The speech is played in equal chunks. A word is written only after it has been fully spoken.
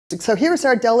So here's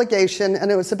our delegation,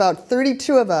 and it was about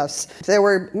 32 of us. There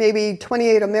were maybe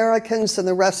 28 Americans, and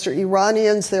the rest are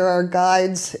Iranians. There are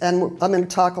guides, and I'm going to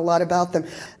talk a lot about them.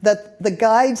 The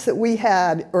guides that we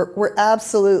had were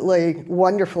absolutely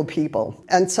wonderful people.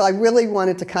 And so I really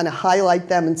wanted to kind of highlight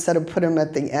them instead of put them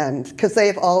at the end, because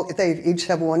they each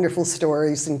have wonderful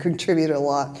stories and contribute a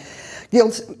lot.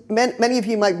 Many of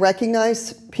you might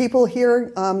recognize people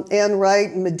here, Ann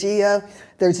Wright, Medea.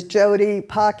 There's Jody,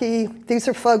 Pocky. These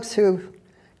are folks who,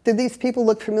 did these people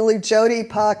look familiar? Jody,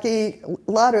 Pocky,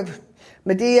 a lot of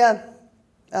Medea.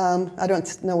 I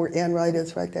don't know where Ann Wright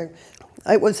is right there.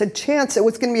 It was a chance, it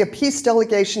was going to be a peace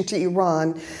delegation to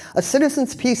Iran, a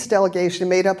citizens' peace delegation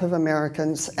made up of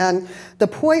Americans. And the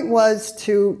point was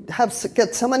to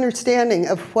get some understanding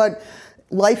of what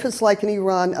life is like in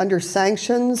Iran under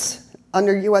sanctions,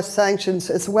 under US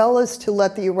sanctions, as well as to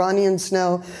let the Iranians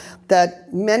know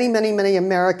that many, many, many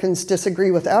Americans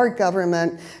disagree with our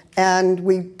government, and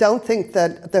we don't think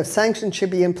that the sanctions should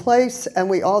be in place, and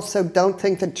we also don't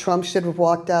think that Trump should have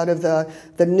walked out of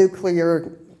the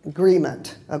nuclear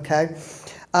agreement, okay?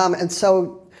 And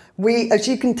so as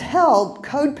you can tell,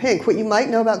 Code Pink, what you might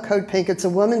know about Code Pink, it's a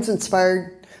women's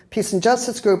inspired peace and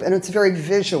justice group, and it's very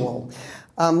visual.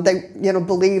 They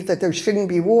believe that there shouldn't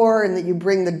be war and that you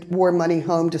bring the war money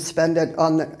home to spend it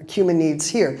on the human needs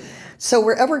here. So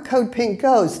wherever Code Pink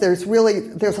goes, there's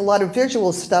a lot of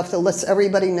visual stuff that lets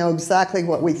everybody know exactly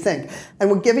what we think.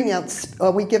 And we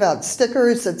give out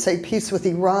stickers that say peace with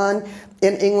Iran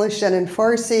in English and in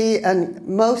Farsi, and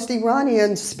most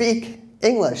Iranians speak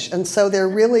English. And so they're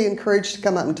really encouraged to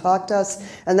come out and talk to us.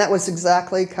 And that was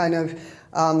exactly kind of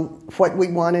what we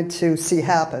wanted to see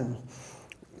happen.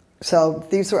 So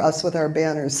these were us with our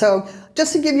banners. So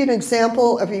just to give you an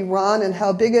example of Iran and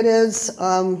how big it is,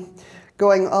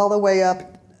 going all the way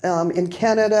up in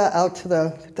Canada out to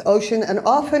the ocean. And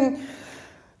often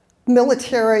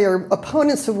military or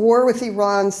opponents of war with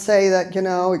Iran say that,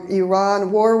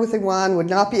 war with Iran would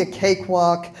not be a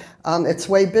cakewalk. It's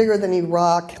way bigger than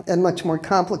Iraq and much more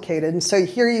complicated. And so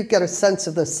here you get a sense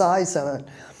of the size of it.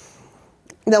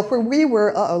 Now where we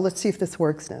were, let's see if this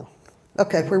works now.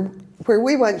 Okay, where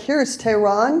we went, here's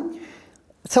Tehran.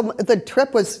 So the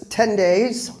trip was 10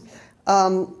 days.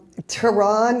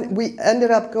 Tehran, we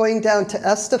ended up going down to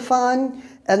Esfahan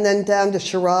and then down to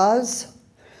Shiraz.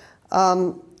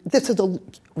 This is a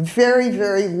very,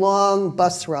 very long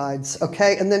bus rides,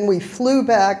 okay? And then we flew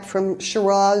back from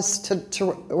Shiraz to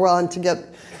Tehran to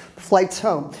get flights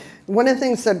home. One of the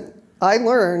things that I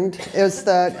learned is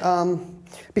that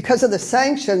because of the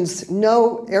sanctions,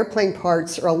 no airplane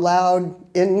parts are allowed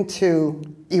into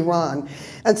Iran.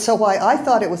 And so why I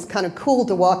thought it was kind of cool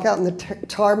to walk out in the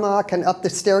tarmac and up the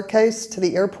staircase to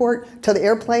the airport, to the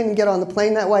airplane and get on the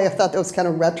plane that way, I thought that was kind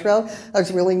of retro. I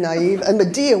was really naive. And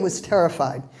Medea was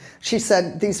terrified. She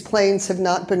said, these planes have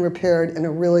not been repaired in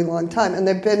a really long time. And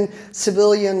there have been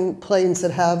civilian planes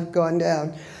that have gone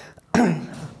down.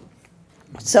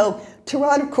 So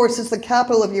Tehran, of course, is the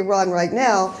capital of Iran right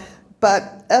now.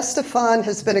 But Esfahan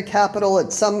has been a capital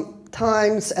at some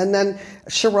times, and then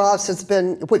Shiraz has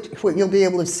been, which what you'll be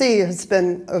able to see, has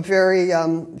been a very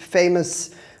famous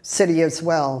city as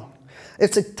well.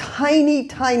 It's a tiny,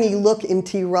 tiny look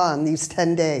into Iran these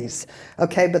 10 days,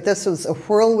 okay? But this was a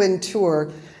whirlwind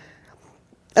tour.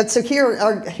 And so here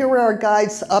were our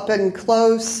guides up and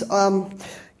close.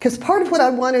 Because part of what I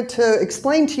wanted to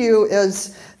explain to you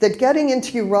is that getting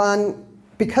into Iran,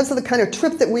 because of the kind of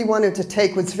trip that we wanted to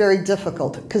take, was very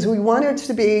difficult, because we wanted it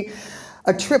to be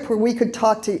a trip where we could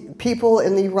talk to people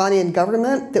in the Iranian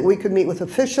government, that we could meet with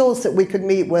officials, that we could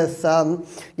meet with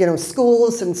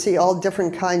schools and see all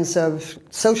different kinds of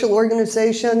social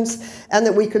organizations, and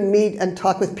that we could meet and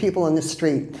talk with people on the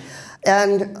street.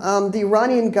 And the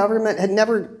Iranian government had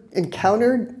never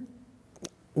encountered,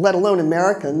 let alone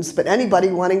Americans, but anybody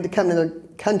wanting to come to the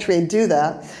country and do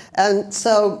that. And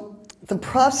so the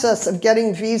process of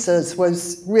getting visas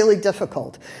was really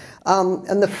difficult.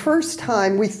 And the first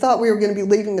time, we thought we were going to be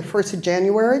leaving the 1st of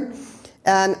January,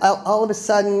 and all of a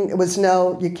sudden it was,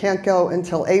 no, you can't go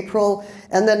until April.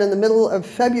 And then in the middle of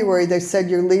February, they said,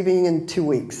 you're leaving in 2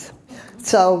 weeks.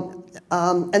 So,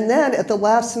 and then at the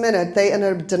last minute, they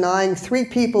ended up denying 3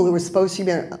 people who were supposed to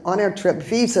be on our trip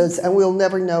visas, and we'll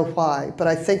never know why. But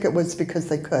I think it was because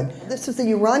they could. This is the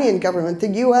Iranian government. The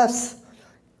US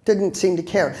didn't seem to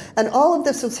care. And all of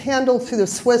this was handled through the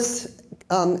Swiss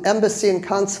embassy and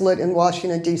consulate in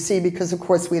Washington, D.C., because, of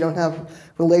course, we don't have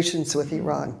relations with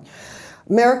Iran.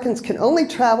 Americans can only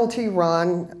travel to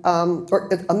Iran,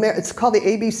 it's called the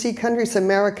ABC countries,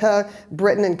 America,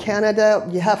 Britain, and Canada.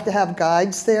 You have to have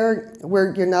guides there,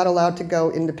 where you're not allowed to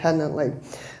go independently.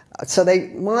 So they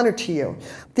monitor you.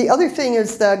 The other thing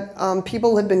is that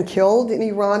people have been killed in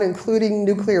Iran, including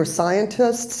nuclear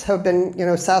scientists have been,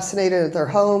 assassinated at their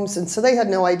homes, and so they had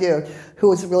no idea who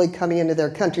was really coming into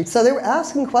their country. So they were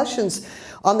asking questions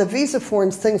on the visa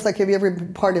forms, things like, have you ever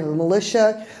been part of a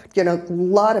militia? A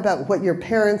lot about what your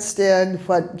parents did,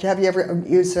 have you ever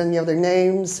used any of their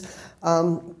names,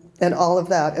 and all of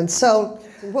that. And so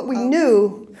what we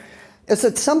knew is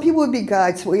that some people would be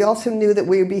guides, but we also knew that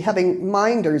we would be having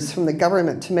minders from the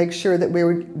government to make sure that we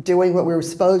were doing what we were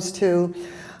supposed to,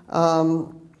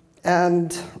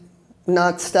 and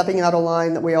not stepping out of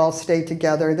line, that we all stayed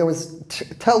together. There was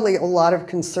totally a lot of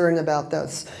concern about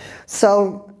this.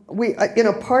 So we,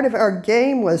 part of our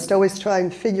game was to always try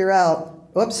and figure out,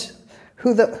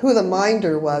 who the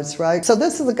minder was, right? So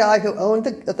this is the guy who owned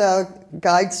the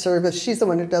guide service. She's the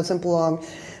one who doesn't belong.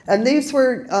 And these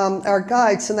were our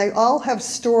guides, and they all have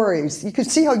stories. You can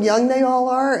see how young they all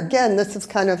are. Again, this is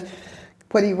kind of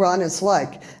what Iran is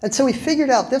like. And so we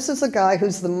figured out this is a guy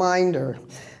who's the minder.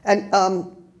 And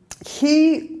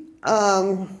he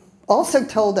also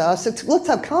told us, look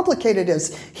how complicated it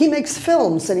is. He makes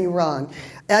films in Iran.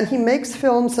 And he makes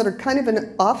films that are kind of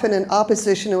often in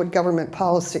opposition to what government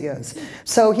policy is.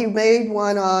 So he made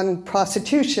one on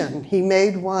prostitution. He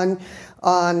made one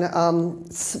on,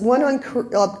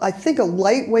 I think a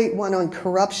lightweight one on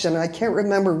corruption. I can't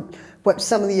remember what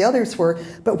some of the others were.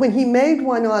 But when he made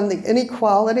one on the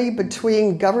inequality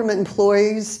between government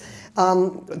employees,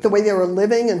 the way they were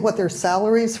living and what their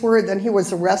salaries were, then he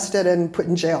was arrested and put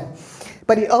in jail.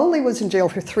 But he only was in jail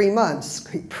for 3 months.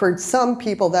 For some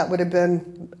people, that would have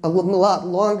been a lot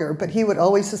longer, but he would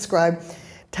always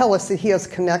tell us that he has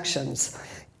connections.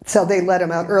 So they let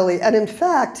him out early. And in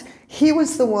fact, he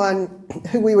was the one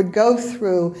who we would go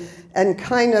through and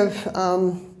kind of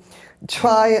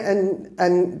try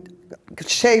and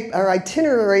shape our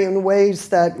itinerary in ways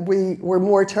that we were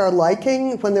more to our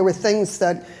liking, when there were things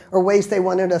that, or ways they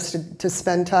wanted us to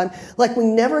spend time. Like, we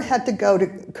never had to go to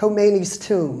Khomeini's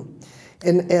tomb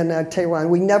in Tehran.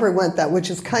 We never went that, which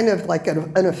is kind of like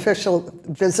an official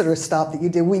visitor stop that you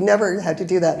do. We never had to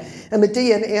do that. And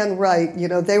Medea and Anne Wright,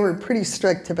 they were pretty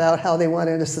strict about how they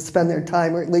wanted us to spend their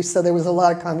time, or at least so there was a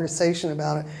lot of conversation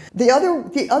about it. The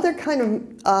other kind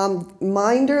of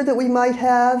minder that we might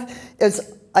have is,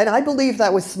 and I believe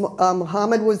that was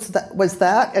Muhammad was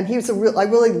that, and he was I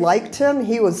really liked him.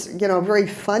 He was very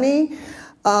funny.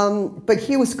 But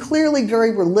he was clearly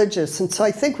very religious, and so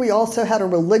I think we also had a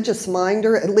religious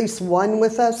minder, at least one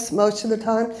with us most of the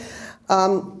time.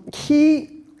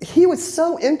 He was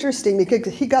so interesting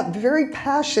because he got very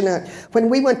passionate. When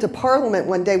we went to Parliament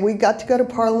one day, we got to go to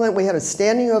Parliament, we had a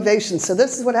standing ovation. So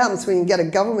this is what happens when you get a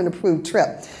government-approved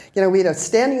trip. We had a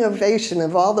standing ovation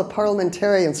of all the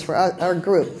parliamentarians for our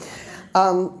group.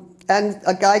 And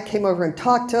a guy came over and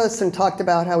talked to us and talked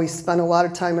about how he spent a lot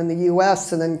of time in the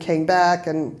US and then came back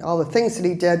and all the things that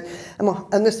he did.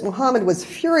 And this Muhammad was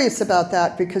furious about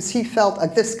that because he felt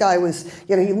like this guy was,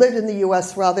 he lived in the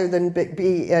US rather than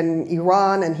be in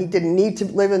Iran, and he didn't need to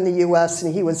live in the US,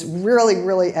 and he was really,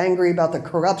 really angry about the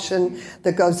corruption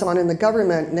that goes on in the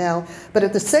government now. But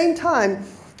at the same time,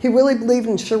 he really believed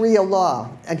in Sharia law,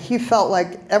 and he felt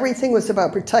like everything was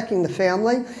about protecting the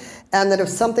family, and that if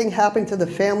something happened to the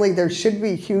family, there should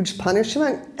be huge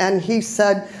punishment. And he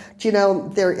said,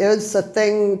 there is a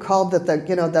thing called that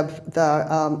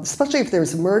especially if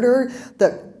there's murder,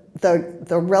 that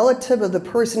the relative of the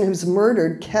person who's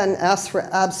murdered can ask for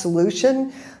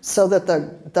absolution, so that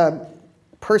the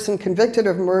person convicted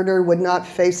of murder would not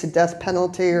face a death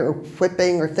penalty or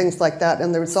whipping or things like that.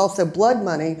 And there was also blood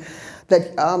money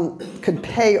that could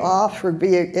pay off or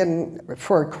be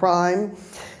for a crime.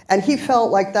 And he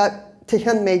felt like that, to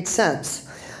him, made sense.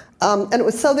 And it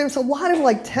was, so there's a lot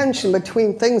of tension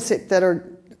between things that are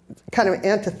kind of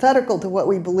antithetical to what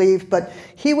we believe, but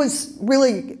he was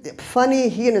really funny.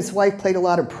 He and his wife played a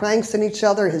lot of pranks on each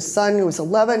other. His son, who was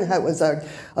 11, was a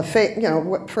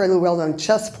fairly well-known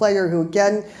chess player who,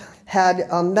 again, had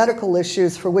medical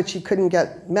issues for which he couldn't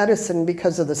get medicine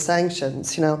because of the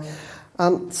sanctions,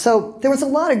 So there was a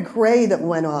lot of gray that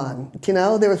went on,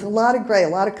 There was a lot of gray, a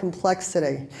lot of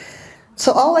complexity.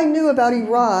 So all I knew about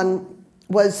Iran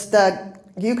was that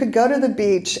you could go to the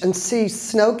beach and see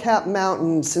snow-capped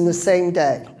mountains in the same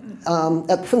day,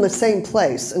 from the same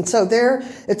place. And so there,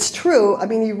 it's true,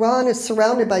 Iran is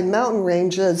surrounded by mountain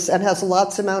ranges and has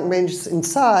lots of mountain ranges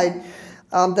inside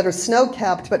that are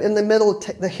snow-capped, but in the middle,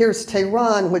 here's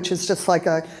Tehran, which is just like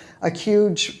a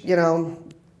huge,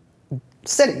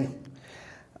 city.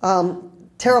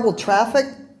 Terrible traffic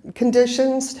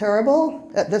conditions, terrible.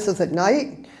 This is at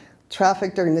night.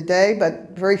 Traffic during the day,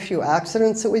 but very few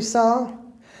accidents that we saw.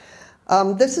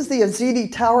 This is the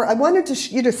Yazidi Tower. I wanted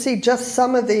you to see just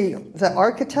some of the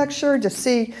architecture, to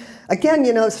see, again,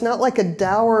 you know, it's not like a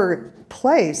dour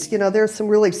place. You know, there's some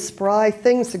really spry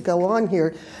things that go on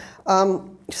here.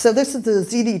 So this is the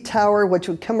Yazidi Tower, which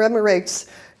commemorates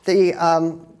the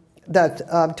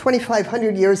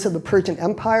 2,500 years of the Persian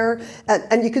Empire.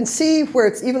 And you can see where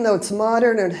it's, even though it's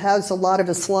modern, it has a lot of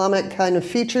Islamic kind of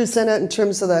features in it in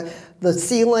terms of the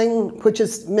ceiling, which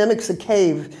mimics a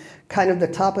cave, kind of the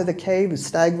top of the cave, with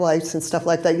stalagmites and stuff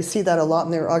like that. You see that a lot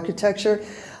in their architecture.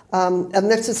 And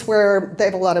this is where they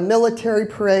have a lot of military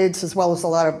parades as well as a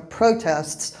lot of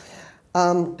protests.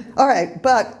 All right,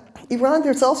 but Iran,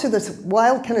 there's also this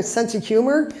wild kind of sense of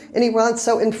humor in Iran.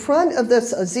 So in front of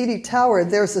this Yazidi Tower,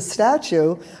 there's a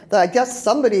statue that I guess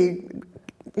somebody,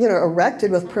 you know,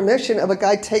 erected with permission of a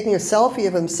guy taking a selfie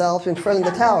of himself in front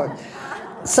of the tower.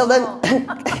 So then,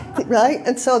 right?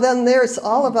 And so then there's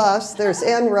all of us, there's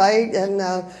Ann Wright and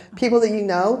people that you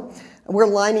know. We're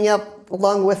lining up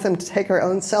along with them to take our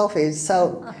own selfies.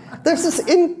 So there's this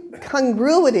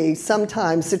incongruity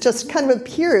sometimes. It just kind of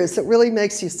appears. It really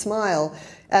makes you smile.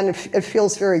 And it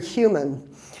feels very human.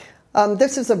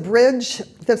 This is a bridge,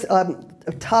 this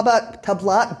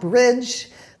Tablat Bridge,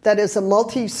 that is a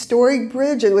multi-story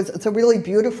bridge. It's a really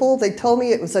beautiful. They told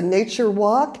me it was a nature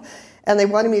walk, and they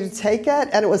wanted me to take it.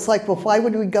 And it was like, well, why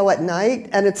would we go at night?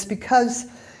 And it's because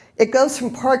it goes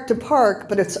from park to park,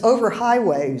 but it's over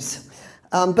highways.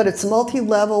 But it's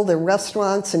multi-level. There are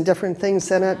restaurants and different things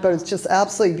in it, but it's just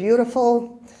absolutely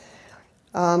beautiful.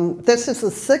 This is the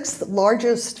 6th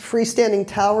largest freestanding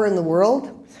tower in the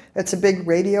world. It's a big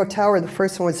radio tower. The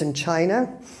first one was in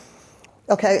China.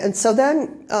 Okay, and so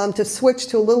then to switch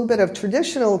to a little bit of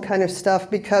traditional kind of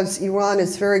stuff, because Iran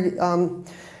is very,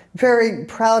 very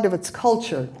proud of its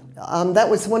culture. That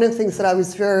was one of the things that I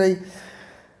was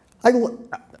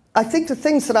I think the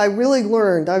things that I really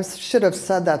learned, I should have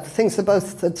said that, the things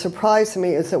that surprised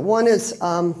me is that one is,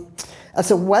 as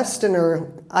a Westerner,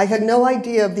 I had no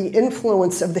idea of the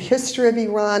influence of the history of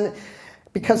Iran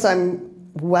because I'm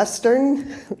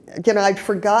Western. You know, I'd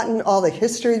forgotten all the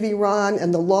history of Iran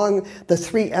and the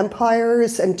 3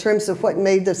 empires in terms of what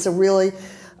made this a really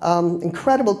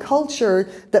incredible culture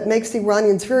that makes the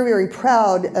Iranians very, very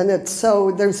proud. And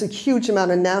there's a huge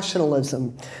amount of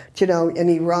nationalism, you know, in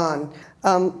Iran.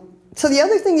 So the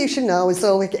other thing you should know is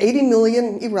there are like 80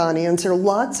 million Iranians, there are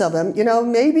lots of them, you know,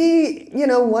 maybe, you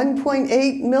know,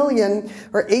 1.8 million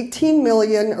or 18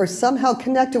 million are somehow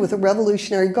connected with the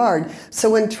Revolutionary Guard. So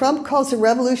when Trump calls the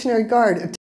Revolutionary Guard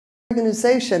a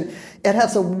organization, it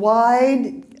has a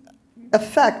wide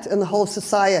effect in the whole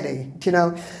society, you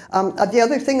know. The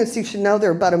other thing is you should know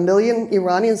there are about 1 million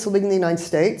Iranians living in the United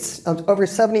States, over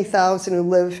 70,000 who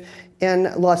live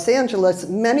in Los Angeles,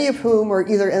 many of whom are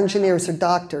either engineers or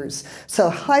doctors.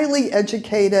 So highly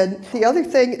educated. The other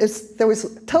thing is there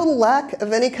was total lack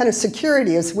of any kind of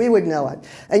security as we would know it.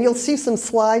 And you'll see some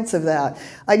slides of that.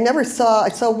 I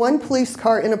saw one police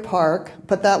car in a park,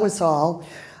 but that was all.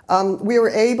 We were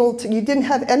able to, you didn't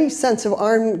have any sense of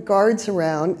armed guards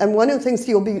around. And one of the things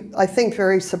you'll be, I think,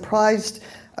 very surprised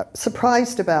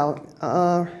about.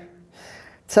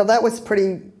 So that was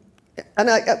pretty, and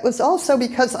it was also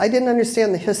because I didn't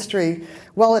understand the history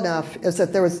well enough, is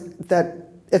that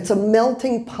it's a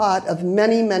melting pot of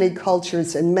many, many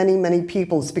cultures and many, many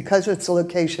peoples because of its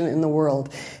location in the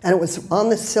world. And it was on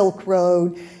the Silk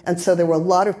Road, and so there were a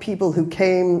lot of people who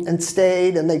came and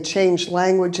stayed, and they changed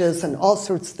languages and all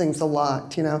sorts of things a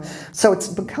lot, you know. So it's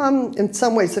become, in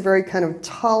some ways, a very kind of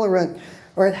tolerant,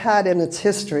 or it had in its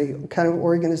history, kind of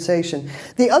organization.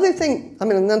 The other thing, I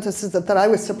mean, and then this is that I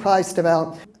was surprised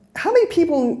about, how many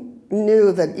people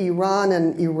knew that Iran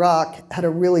and Iraq had a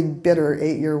really bitter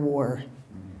 8-year war?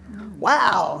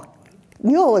 Wow,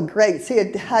 you all look great. See,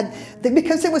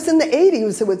 because it was in the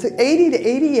 80s, it was 80 to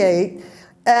 88,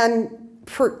 and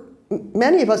for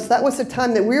many of us, that was the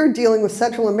time that we were dealing with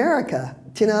Central America,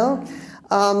 you know?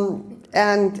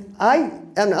 And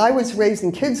I was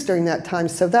raising kids during that time,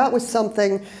 so that was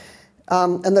something,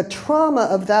 and the trauma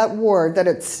of that war, that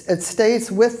it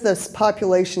stays with this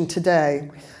population today,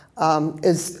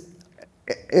 is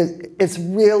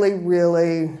really,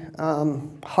 really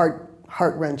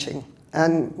heart-wrenching.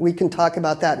 And we can talk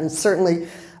about that, and it certainly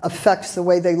affects the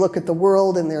way they look at the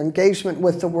world and their engagement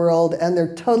with the world and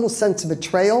their total sense of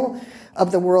betrayal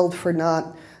of the world for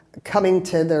not coming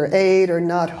to their aid or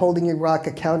not holding Iraq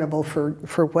accountable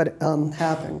for what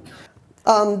happened.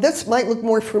 This might look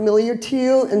more familiar to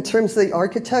you in terms of the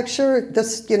architecture.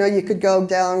 This, you know, you could go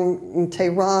down in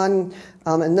Tehran,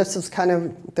 and this is kind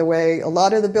of the way a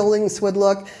lot of the buildings would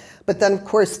look. But then, of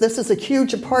course, this is a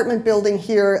huge apartment building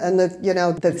here, and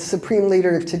the supreme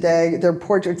leader of today, their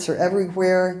portraits are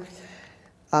everywhere.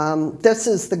 This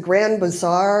is the Grand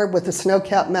Bazaar with the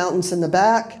snow-capped mountains in the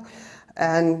back,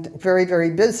 and very,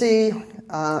 very busy.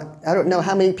 I don't know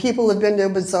how many people have been to a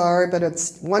bazaar, but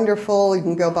it's wonderful. You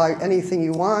can go buy anything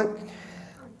you want.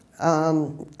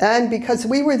 And because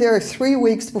we were there 3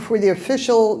 weeks before the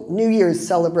official New Year's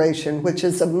celebration, which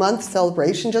is a month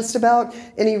celebration just about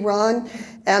in Iran,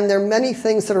 and there are many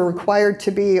things that are required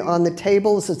to be on the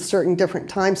tables at certain different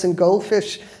times, and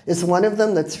goldfish is one of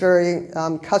them that's very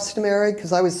customary,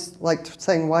 because I was like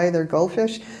saying, why are there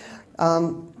goldfish?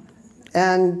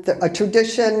 And a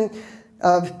tradition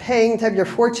of paying to have your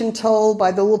fortune told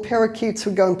by the little parakeets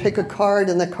who go and pick a card,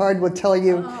 and the card would tell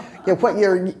you, what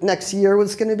your next year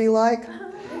was going to be like.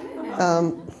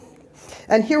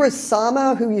 And here was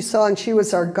Sama, who you saw, and she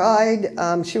was our guide.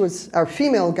 She was our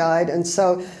female guide, and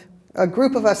so a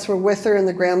group of us were with her in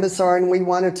the Grand Bazaar, and we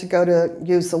wanted to go to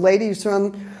use the ladies'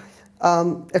 room.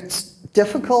 It's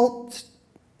difficult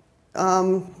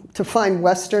to find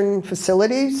Western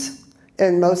facilities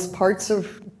in most parts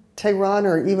of Tehran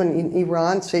or even in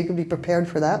Iran, so you could be prepared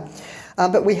for that.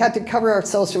 But we had to cover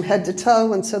ourselves from head to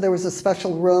toe, and so there was a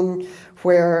special room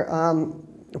where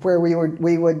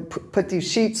we would put these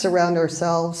sheets around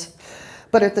ourselves.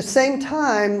 But at the same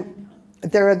time,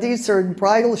 these are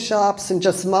bridal shops and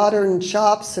just modern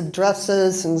shops of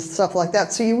dresses and stuff like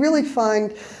that. So you really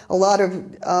find a lot of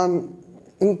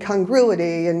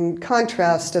incongruity and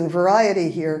contrast and variety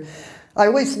here. I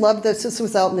always loved this. This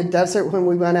was out in the desert when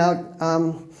we went out.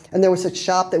 And there was a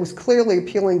shop that was clearly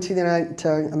appealing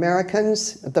to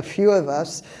Americans, the few of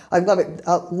us. I love it.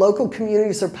 Local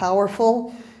communities are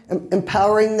powerful.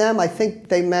 Empowering them, I think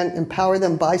they meant empower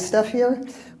them, buy stuff here.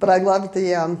 But I loved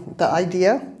the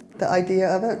idea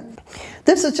of it.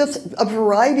 This is just a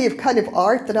variety of kind of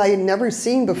art that I had never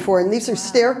seen before. And these are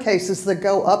staircases that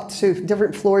go up to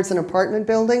different floors in apartment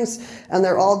buildings. And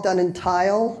they're all done in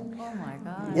tile. Oh my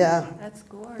God. Yeah. That's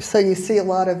gorgeous. So you see a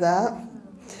lot of that.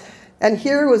 And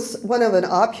here was one of an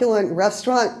opulent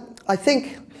restaurant.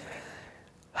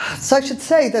 So I should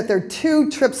say that there are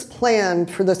 2 trips planned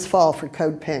for this fall for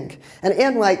Code Pink. And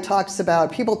Ann Wright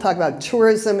people talk about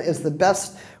tourism is the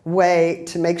best way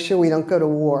to make sure we don't go to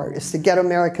war, is to get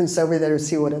Americans over there to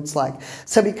see what it's like.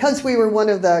 So because we were one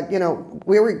of the,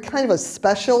 we were kind of a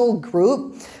special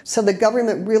group, so the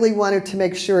government really wanted to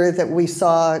make sure that we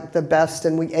saw the best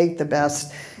and we ate the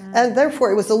best. And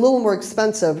therefore, it was a little more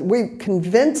expensive. We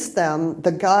convinced them,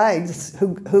 the guides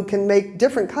who can make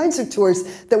different kinds of tours,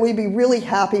 that we'd be really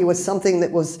happy with something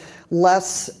that was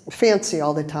less fancy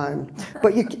all the time.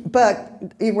 But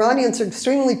Iranians are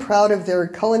extremely proud of their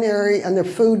culinary, and their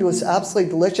food was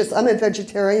absolutely delicious. I'm a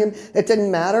vegetarian. It didn't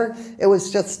matter. It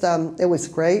was just, it was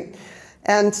great.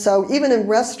 And so even in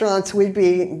restaurants, we'd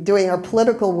be doing our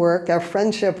political work, our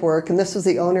friendship work, and this was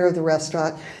the owner of the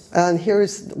restaurant. And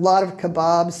here's a lot of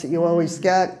kebabs that you always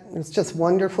get. It's just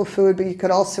wonderful food, but you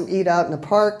could also eat out in the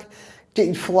park,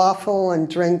 eat falafel and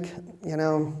drink,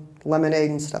 lemonade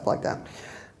and stuff like that.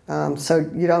 So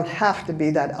you don't have to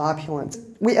be that opulent.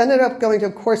 We ended up going to,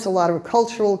 of course, a lot of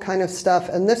cultural kind of stuff,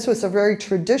 and this was a very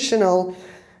traditional,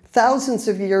 thousands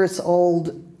of years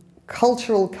old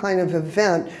cultural kind of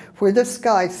event where this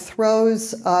guy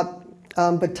throws up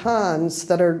batons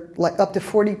that are like up to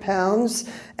 40 pounds,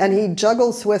 and he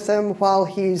juggles with them while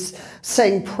he's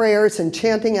saying prayers and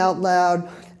chanting out loud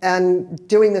and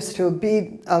doing this to a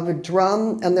beat of a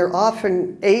drum. And there are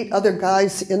often 8 other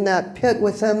guys in that pit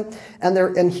with him,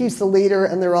 and he's the leader,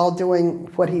 and they're all doing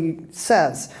what he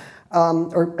says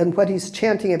and what he's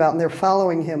chanting about, and they're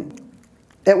following him.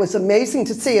 It was amazing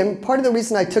to see, and part of the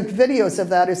reason I took videos of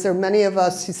that is there are many of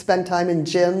us who spend time in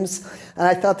gyms, and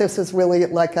I thought this was really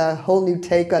like a whole new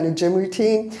take on a gym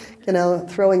routine,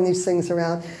 throwing these things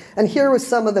around. And here was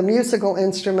some of the musical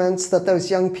instruments that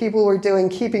those young people were doing,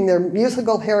 keeping their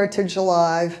musical heritage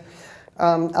alive,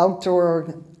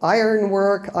 outdoor iron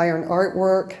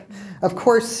artwork. Of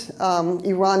course,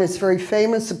 Iran is very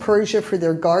famous, Persia, for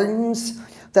their gardens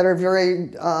that are very,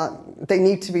 they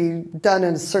need to be done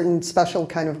in a certain special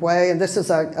kind of way. And this is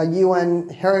a UN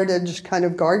heritage kind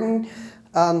of garden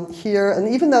here. And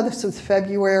even though this was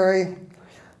February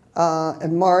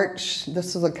and March,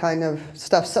 this is the kind of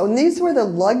stuff. So and these were the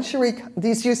luxury,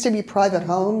 these used to be private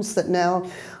homes that now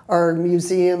are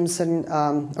museums and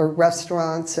or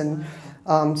restaurants and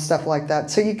stuff like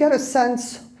that. So you get a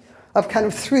sense of kind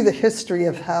of through the history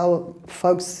of how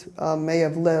folks may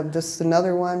have lived. This is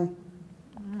another one.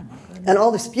 And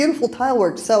all this beautiful tile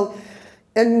work. So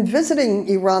in visiting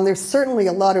Iran, there's certainly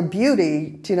a lot of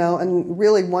beauty, you know, and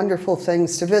really wonderful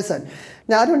things to visit.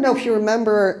 Now, I don't know if you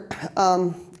remember,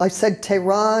 I said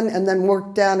Tehran and then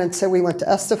worked down and said we went to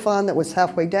Esfahan that was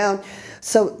halfway down.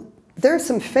 So there's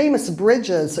some famous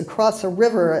bridges across a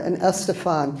river in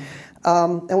Esfahan.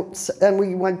 And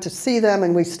we went to see them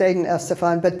and we stayed in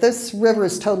Esfahan, but this river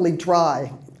is totally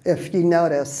dry, if you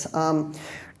notice.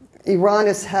 Iran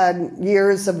has had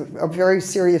years of a very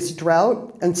serious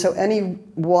drought, and so any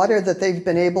water that they've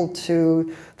been able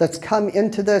to, that's come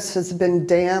into this has been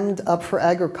dammed up for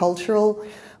agricultural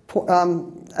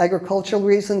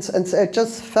reasons, and so it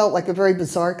just felt like a very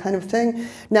bizarre kind of thing.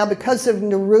 Now, because of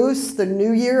Nowruz, the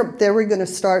New Year, they were going to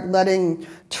start letting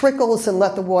trickles and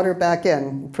let the water back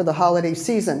in for the holiday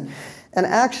season. And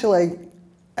actually,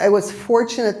 I was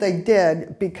fortunate they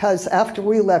did, because after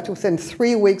we left, within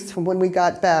 3 weeks from when we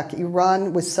got back,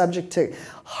 Iran was subject to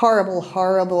horrible,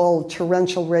 horrible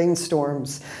torrential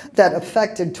rainstorms that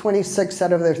affected 26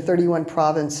 out of their 31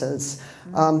 provinces.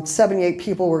 78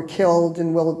 people were killed,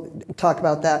 and we'll talk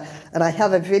about that. And I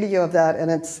have a video of that,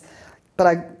 and but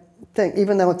I think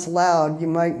even though it's loud, you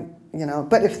might, you know,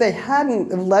 but if they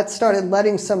hadn't started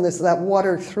letting some of that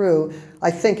water through,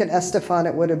 I think in Esfahan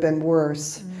it would have been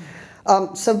worse.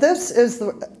 So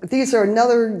these are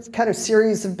another kind of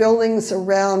series of buildings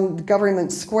around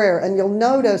Government Square, and you'll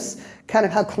notice kind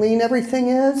of how clean everything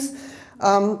is.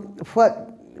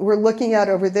 What we're looking at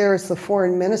over there is the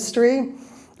Foreign Ministry,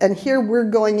 and here we're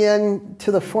going in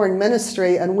to the Foreign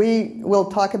Ministry, and we will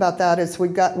talk about that as we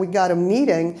got a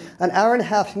meeting, an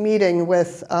hour-and-a-half meeting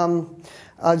with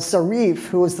Zarif,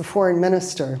 who was the Foreign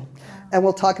Minister. And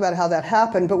we'll talk about how that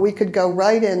happened, but we could go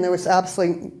right in. There was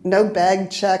absolutely no bag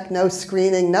check, no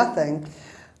screening, nothing.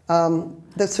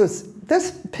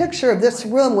 This picture of this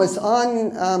room was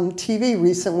on TV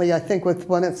recently, I think, with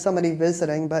somebody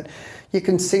visiting, but you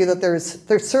can see that there's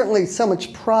certainly so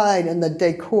much pride in the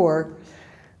decor.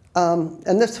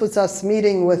 And this was us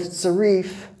meeting with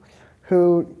Zarif,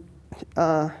 who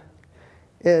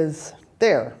is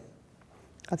there.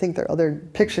 I think there are other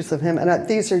pictures of him, and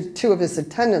these are two of his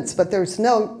attendants, but there's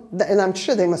no, and I'm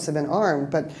sure they must have been armed,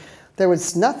 but there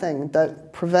was nothing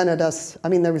that prevented us. I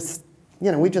mean, there was, you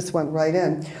know, we just went right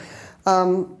in.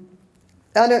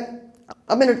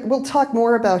 We'll talk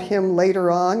more about him later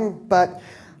on, but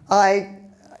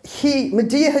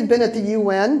Medea had been at the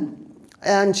UN,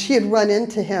 and she had run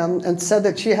into him and said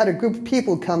that she had a group of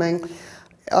people coming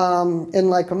in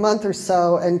like a month or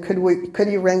so, and could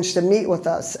he arrange to meet with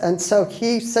us? And so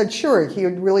he said sure, he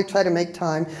would really try to make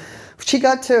time. She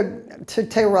got to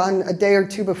Tehran a day or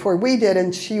two before we did,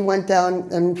 and she went down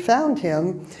and found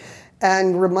him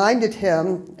and reminded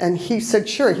him, and he said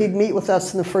sure, he'd meet with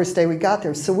us on the first day we got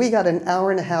there. So we got an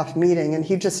hour-and-a-half meeting, and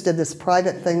he just did this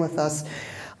private thing with us.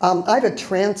 I have a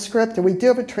transcript, and we do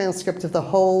have a transcript of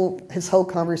his whole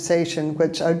conversation,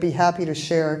 which I'd be happy to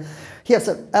share. He has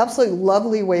an absolutely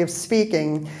lovely way of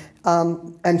speaking,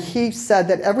 and he said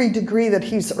that every degree that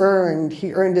he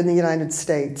earned in the United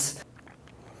States.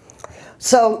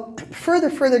 So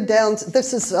further down,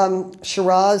 this is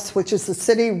Shiraz, which is the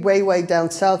city way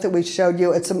down south that we showed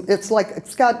you. It's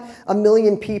got 1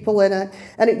 million people in it,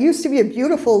 and it used to be a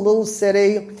beautiful little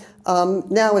city.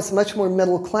 Now it's much more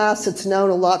middle class. It's known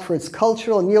a lot for its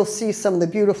cultural, and you'll see some of the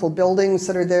beautiful buildings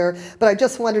that are there. But I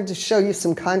just wanted to show you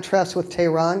some contrast with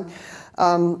Tehran.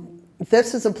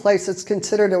 This is a place that's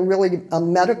considered a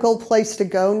medical place to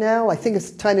go now. I think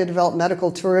it's trying to develop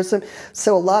medical tourism.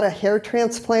 So a lot of hair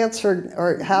transplants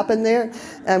happen there.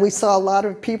 And we saw a lot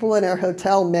of people in our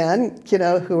hotel, men, you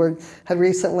know, who had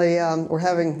recently were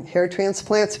having hair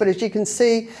transplants. But as you can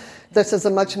see, this is a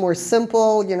much more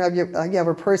simple, you know, you have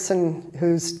a person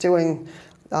who's doing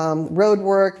road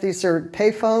work. These are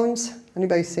payphones.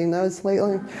 Anybody seen those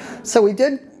lately? So we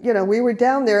did, you know, we were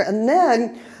down there, and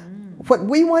then what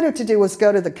we wanted to do was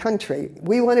go to the country.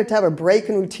 We wanted to have a break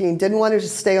in routine, didn't want to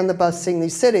just stay on the bus seeing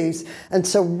these cities. And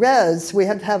so we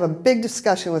had to have a big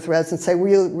discussion with Rez and say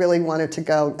we really wanted to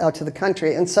go out to the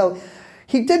country. And so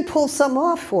he did pull some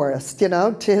off for us, you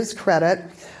know, to his credit.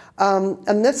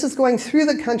 And this is going through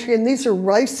the country, and these are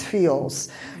rice fields.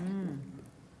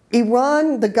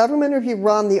 Iran, the government of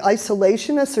Iran, the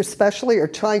isolationists especially, are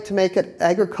trying to make it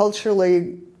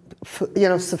agriculturally, you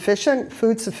know,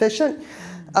 food sufficient.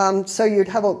 So you'd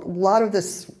have a lot of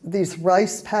these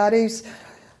rice paddies.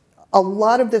 A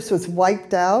lot of this was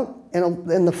wiped out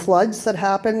in the floods that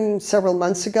happened several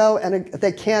months ago, and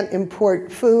they can't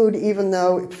import food, even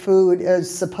though food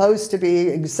is supposed to be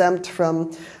exempt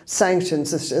from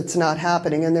sanctions. It's not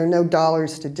happening, and there are no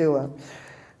dollars to do it.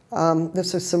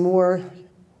 This is some more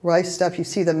rice stuff. You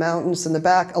see the mountains in the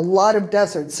back, a lot of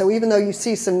desert. So even though you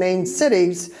see some main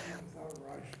cities,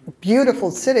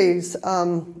 beautiful cities,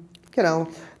 you know,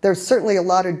 there's certainly a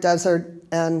lot of desert,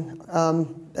 and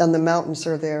the mountains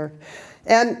are there.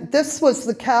 And this was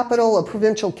the capital, a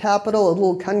provincial capital, a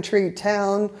little country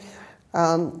town.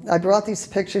 I brought these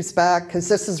pictures back because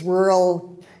this is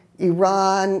rural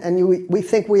Iran, and we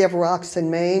think we have rocks in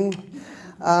Maine.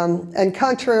 And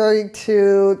contrary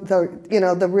to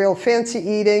the real fancy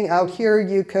eating, out here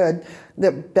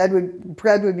the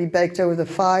bread would be baked over the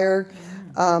fire.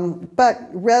 But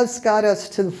Res got us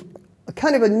to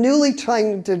kind of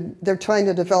they're trying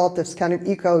to develop this kind of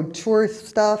eco-tour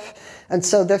stuff. And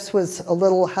so this was a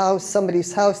little house,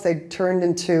 somebody's house they turned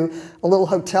into a little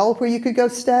hotel where you could go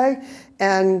stay.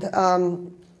 And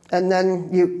then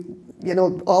you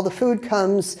know, all the food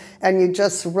comes and you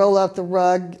just roll out the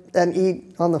rug and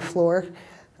eat on the floor.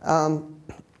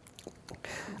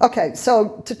 Okay,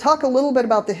 so to talk a little bit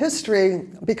about the history,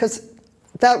 because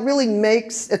that really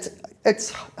makes,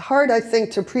 it's hard, I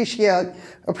think, to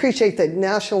appreciate the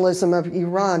nationalism of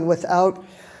Iran without,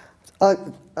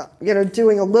 you know,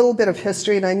 doing a little bit of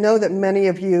history. And I know that many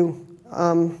of you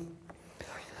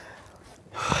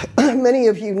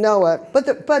know it, but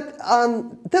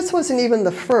this wasn't even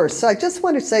the first. So I just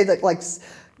want to say that, like,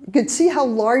 you could see how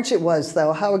large it was,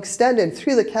 though, how extended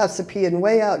through the Caspian,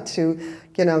 way out to,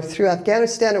 you know, through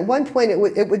Afghanistan. At one point, it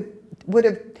would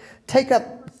have taken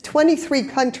up 23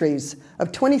 countries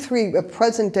of 23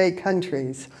 present-day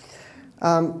countries.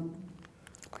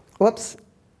 Whoops.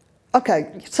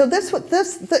 Okay, so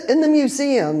in the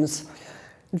museums,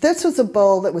 this was a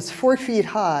bowl that was 4 feet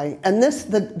high, and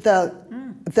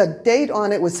the date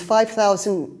on it was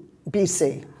 5000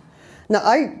 BC. Now,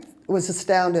 I was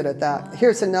astounded at that. Wow.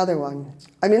 Here's another one.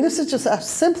 I mean, this is just a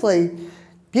simply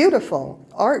beautiful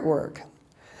artwork.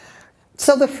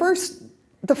 So the first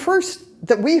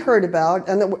that we heard about,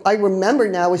 and that I remember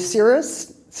now, was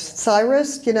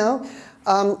Cyrus, you know,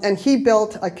 and he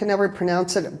built, I can never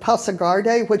pronounce it,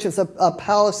 Pasargadae, which is a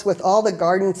palace with all the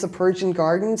gardens, the Persian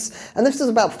gardens, and this is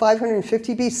about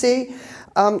 550 BC.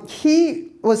 He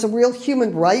was a real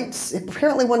human rights,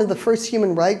 apparently one of the first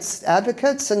human rights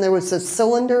advocates, and there was a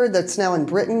cylinder that's now in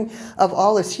Britain of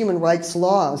all his human rights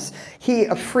laws. He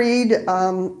freed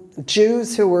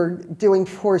Jews who were doing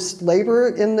forced labor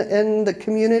in the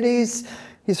communities.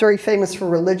 He's very famous for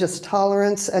religious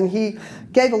tolerance, and he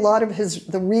gave a lot of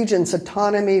the regions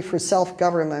autonomy for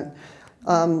self-government.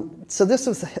 So this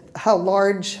was how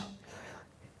large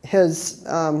his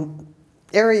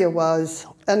area was.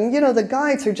 And, you know, the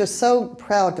guides are just so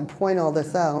proud to point all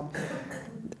this out.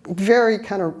 Very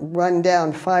kind of run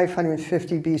down,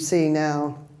 550 BC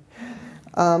now.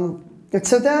 And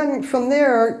so then from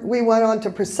there, we went on to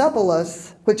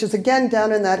Persepolis, which is again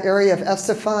down in that area of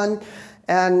Esifan,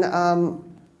 and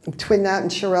between that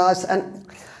and Shiraz. And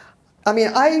I mean,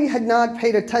 I had not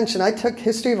paid attention. I took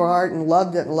history of art and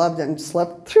loved it and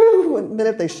slept through the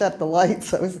minute they shut the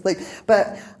lights. I was like,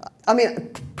 but I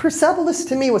mean, Persepolis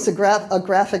to me was a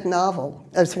graphic novel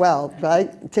as well,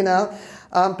 right? You know?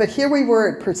 But here we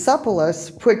were at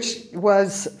Persepolis, which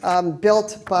was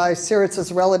built by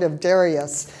Cyrus's relative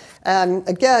Darius. And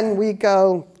again, we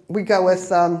go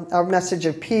with our message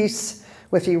of peace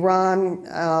with Iran.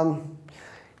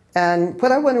 And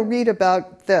what I want to read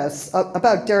about this,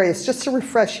 about Darius, just to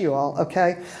refresh you all,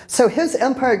 okay? So his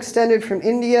empire extended from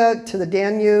India to the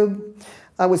Danube.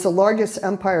 Was the largest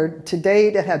empire to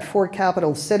date. It had 4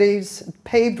 capital cities,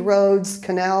 paved roads,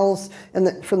 canals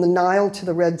from the Nile to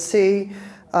the Red Sea,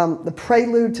 the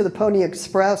prelude to the Pony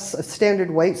Express, a standard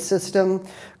weight system,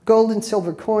 gold and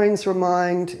silver coins were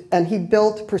mined, and he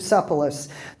built Persepolis.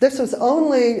 This was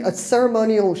only a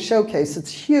ceremonial showcase.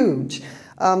 It's huge.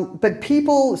 But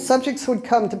subjects would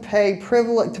come to pay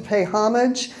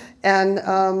homage and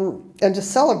to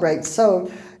celebrate.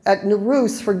 So at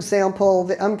Nowruz, for example,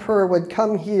 the emperor would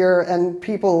come here, and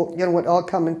people, you know, would all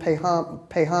come and pay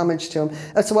homage to him,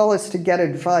 as well as to get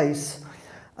advice.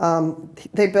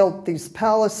 They built these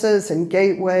palaces and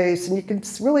gateways, and you could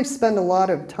really spend a lot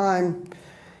of time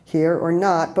here or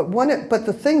not. But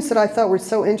the things that I thought were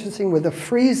so interesting were the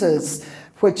friezes,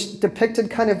 which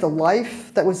depicted kind of the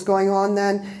life that was going on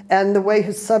then, and the way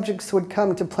his subjects would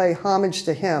come to pay homage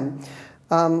to him.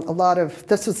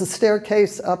 This was a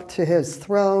staircase up to his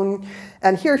throne.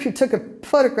 And here, if you took a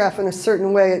photograph in a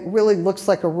certain way, it really looks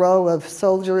like a row of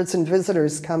soldiers and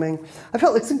visitors coming. I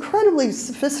felt it's incredibly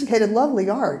sophisticated, lovely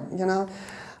art, you know.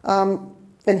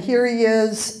 And here he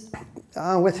is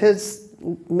with his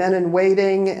men in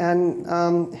waiting,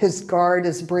 and his guard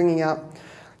is bringing up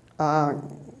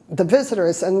the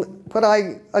visitors. And what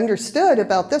I understood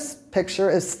about this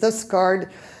picture is this guard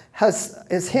has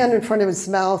his hand in front of his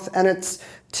mouth, and it's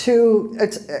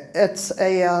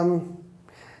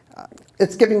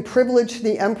giving privilege to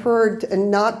the emperor and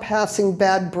not passing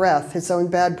bad breath, his own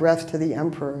bad breath, to the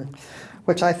emperor,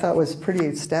 which I thought was pretty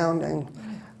astounding.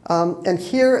 And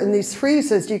here in these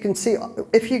friezes, you can see,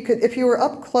 if you were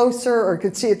up closer or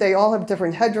could see it, they all have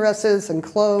different headdresses and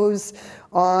clothes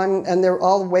on, and they're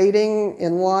all waiting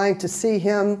in line to see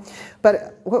him.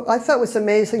 But what I thought was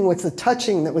amazing was the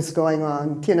touching that was going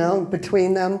on, you know,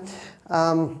 between them.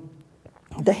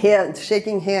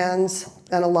 Shaking hands,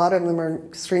 and a lot of them are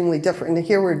extremely different. And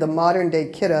here were the modern day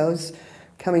kiddos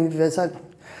coming to visit.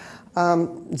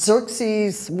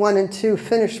 Xerxes 1 and 2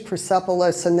 finished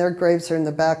Persepolis, and their graves are in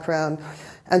the background.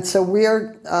 And so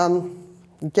we're,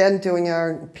 again, doing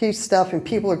our peace stuff, and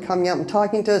people are coming out and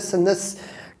talking to us, and this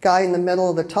guy in the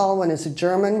middle, the tall one, is a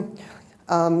German.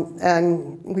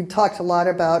 And we talked a lot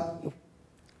about,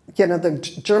 you know, the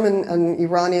German and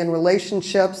Iranian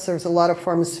relationships. There's a lot of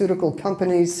pharmaceutical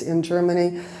companies in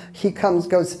Germany. He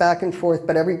goes back and forth,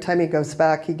 but every time he goes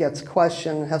back, he gets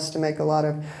questioned, has to make a lot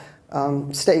of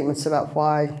statements about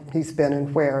why he's been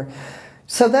and where.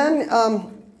 So then,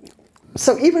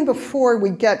 so even before we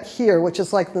get here, which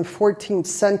is like the 14th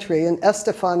century, in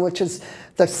Estefan, which is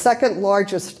the second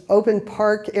largest open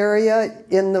park area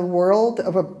in the world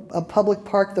of a public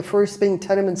park, the first being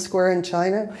Tiananmen Square in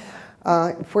China,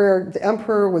 where the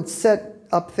emperor would sit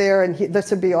up there, and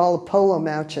this would be all polo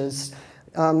matches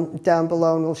down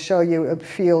below, and we'll show you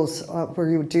fields where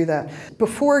you would do that.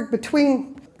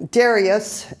 Between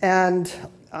Darius and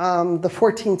the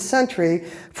 14th century,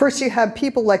 first you had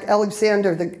people like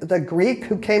Alexander the Greek,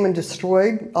 who came and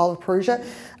destroyed all of Persia.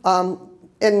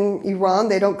 In Iran,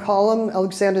 they don't call him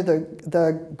Alexander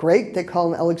the Great, they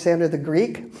call him Alexander the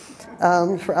Greek,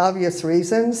 for obvious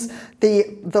reasons.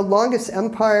 The longest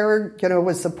empire, you know,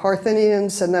 was the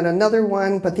Parthians, and then another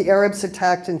one, but the Arabs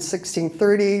attacked in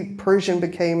 1630. Persian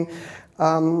became,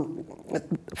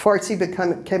 Farsi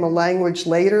became a language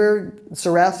later.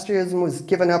 Zoroastrianism was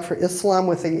given up for Islam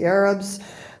with the Arabs.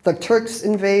 The Turks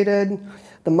invaded,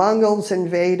 the Mongols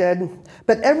invaded,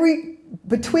 but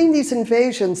between these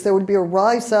invasions, there would be a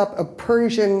rise up of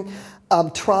Persian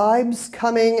tribes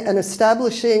coming and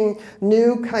establishing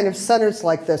new kind of centers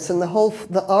like this, and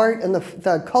the art and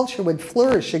the culture would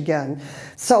flourish again.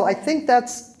 So I think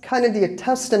that's kind of the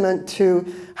testament to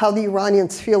how the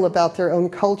Iranians feel about their own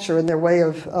culture and their way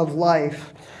of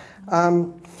life.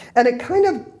 And it kind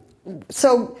of,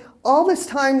 so all this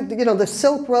time, you know, the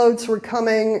Silk Roads were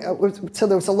coming, so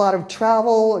there was a lot of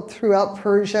travel throughout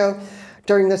Persia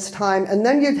during this time. And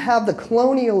then you'd have the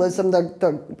colonialism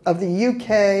of the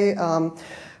UK,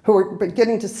 who were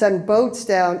beginning to send boats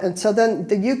down. And so then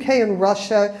the UK and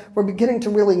Russia were beginning to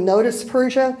really notice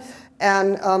Persia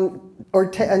and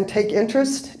take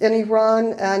interest in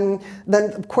Iran. And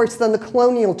then, of course, then the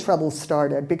colonial troubles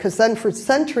started, because then for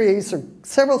centuries, or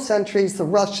several centuries, the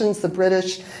Russians, the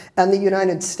British, and the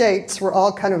United States were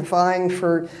all kind of vying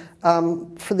for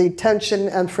the attention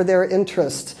and for their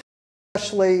interests,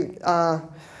 especially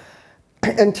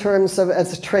in terms of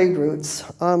as trade routes.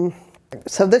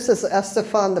 So this is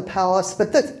Estefan, the palace,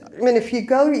 but this, I mean, if you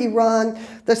go to Iran,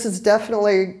 this is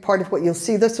definitely part of what you'll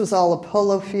see. This was all a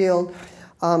polo field.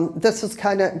 This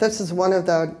is one of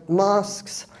the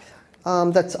mosques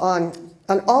that's on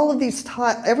all of these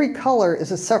tiles. Every color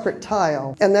is a separate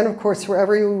tile. And then, of course,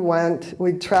 wherever we went,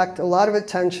 we attract a lot of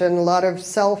attention, a lot of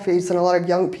selfies, and a lot of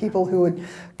young people who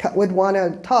would want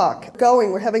to talk.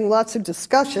 We're having lots of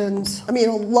discussions, I mean,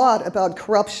 a lot about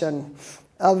corruption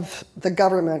of the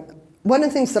government. One of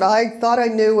the things that I thought I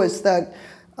knew was that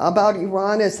about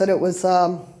Iran is that it was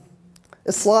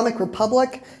Islamic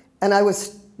Republic, and I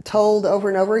was told over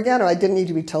and over again, or I didn't need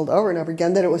to be told over and over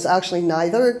again, that it was actually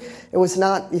neither. It was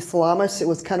not Islamist, it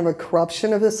was kind of a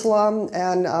corruption of Islam,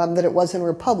 and that it wasn't a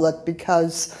republic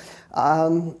because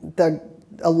the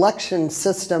election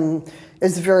system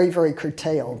is very, very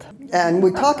curtailed. And we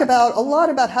talk a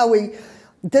lot about how we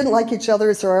didn't like each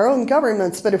other's or our own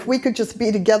governments, but if we could just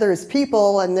be together as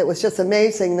people, and it was just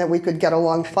amazing that we could get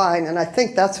along fine. And I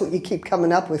think that's what you keep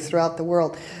coming up with throughout the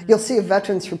world. You'll see a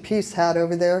Veterans for Peace hat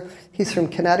over there. He's from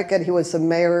Connecticut. He was the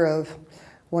mayor of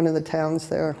one of the towns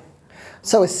there.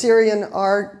 So Assyrian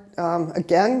art,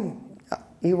 again,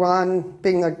 Iran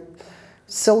being the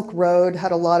Silk Road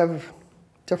had a lot of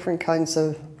different kinds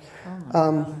of,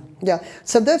 yeah.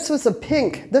 So this was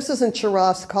this is in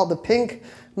Shiraz, called the Pink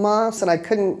Mosque, and I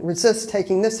couldn't resist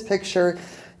taking this picture.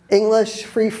 English,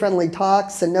 free, friendly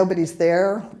talks, and nobody's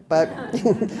there. But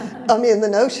I mean, the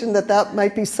notion that that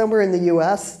might be somewhere in the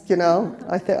U.S., you know,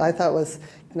 I thought was,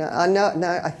 you know,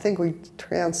 I think we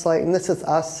translate, and this is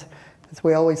us as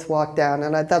we always walk down,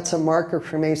 and that's a marker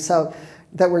for me, so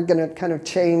that we're going to kind of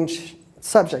change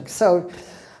subjects. So,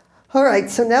 all right,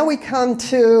 so now we come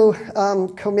to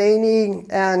Khomeini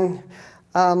and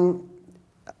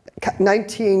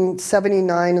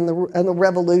 1979 and the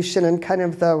revolution and kind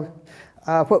of the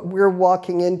what we're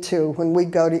walking into when we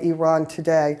go to Iran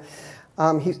today.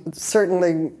 He's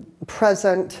certainly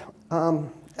present,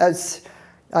 as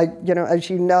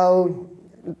you know,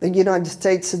 the United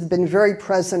States has been very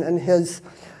present in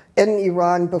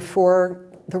Iran before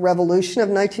the revolution of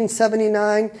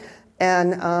 1979,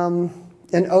 and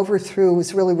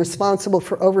was really responsible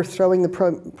for overthrowing the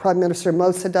Prime Minister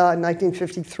Mossadegh in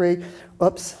 1953.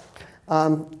 Whoops.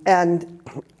 And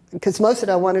because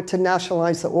Mossadegh wanted to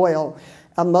nationalize the oil,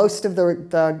 most of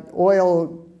the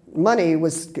oil money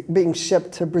was being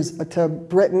shipped to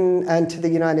Britain and to the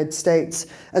United States,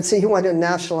 and so he wanted to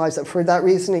nationalize it. For that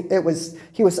reason,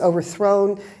 he was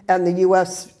overthrown, and the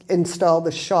U.S. installed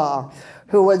the Shah,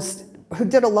 who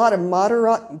did a lot of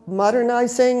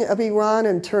modernizing of Iran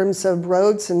in terms of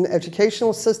roads and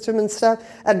educational system and stuff,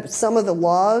 and some of the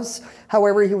laws.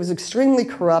 However, he was extremely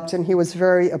corrupt and he was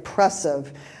very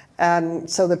oppressive, and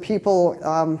so the people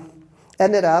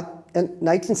ended up in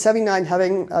 1979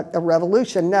 having a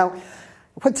revolution. Now,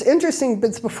 what's interesting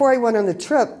is before I went on the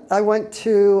trip, I went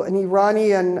to an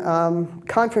Iranian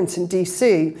conference in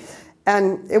DC,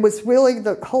 and it was really,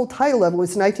 the whole title of it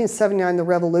was 1979, the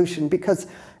Revolution, because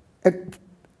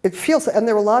it feels, and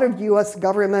there were a lot of US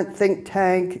government think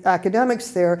tank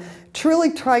academics there,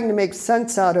 truly trying to make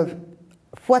sense out of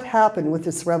what happened with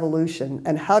this revolution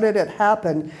and how did it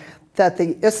happen that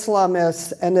the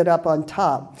Islamists ended up on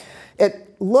top.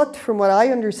 It looked, from what I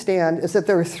understand, is that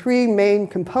there were three main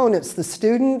components: the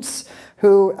students,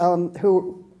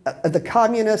 the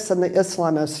communists, and the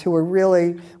Islamists, who were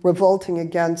really revolting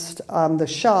against the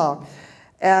Shah.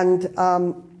 And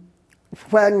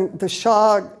when the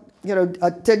Shah,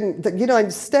 the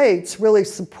United States really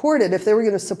supported, if they were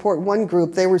going to support one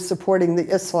group, they were supporting the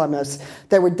Islamists.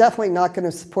 They were definitely not going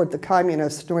to support the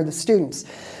communists nor the students.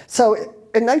 So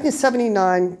in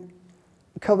 1979,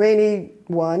 Khomeini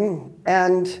won,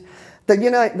 and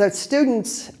the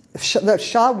students, the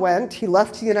Shah went, he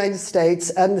left the United States,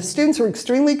 and the students were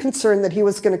extremely concerned that he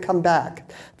was going to come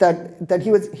back, that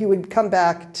he would come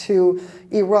back to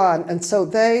Iran. And so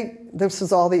this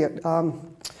was all a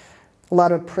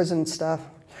lot of prison stuff.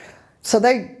 So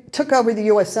they took over the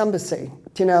US Embassy,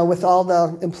 with all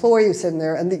the employees in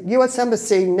there, and the US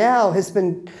Embassy now has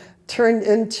been turned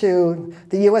into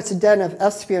the U.S. Den of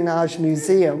Espionage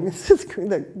Museum.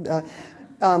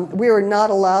 We were not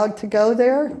allowed to go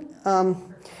there.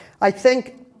 I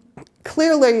think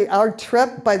clearly our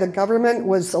trip by the government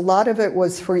was, a lot of it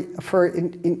was for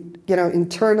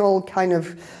internal kind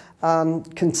of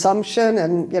consumption,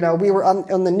 and we were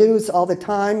on the news all the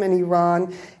time in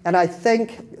Iran, and I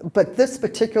think, but this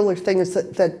particular thing is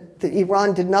that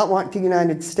Iran did not want the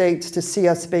United States to see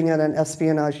us being at an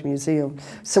espionage museum,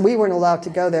 so we weren't allowed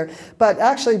to go there. But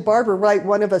actually, Barbara Wright,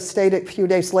 one of us, stayed a few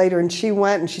days later, and she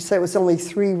went, and she said it was only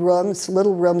 3 rooms,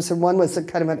 little rooms, and one was a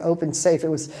kind of an open safe. It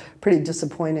was pretty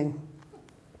disappointing.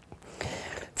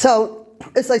 So,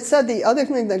 as I said, the other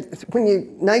thing that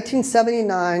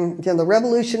 1979, the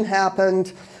revolution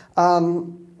happened,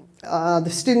 the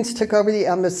students took over the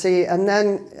embassy, and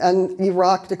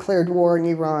Iraq declared war on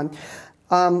Iran.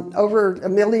 Over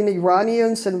 1 million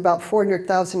Iranians and about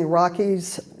 400,000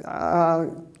 Iraqis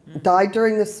died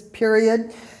during this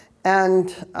period,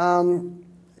 and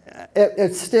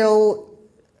it's still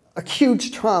a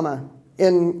huge trauma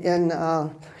in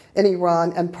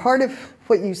Iran. And part of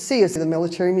what you see is the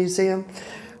military museum,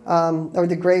 or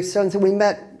the gravestones. And we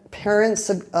met parents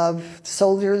of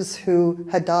soldiers who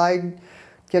had died,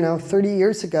 30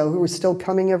 years ago, who were still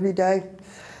coming every day.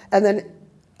 And then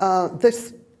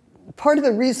this part of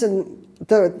the reason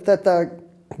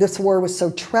this war was so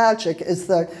tragic is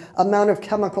the amount of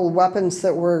chemical weapons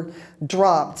that were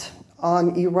dropped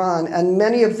on Iran, and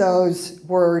many of those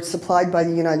were supplied by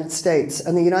the United States.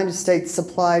 And the United States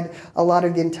supplied a lot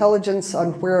of the intelligence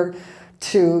on where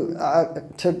to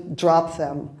drop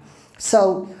them.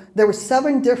 So there were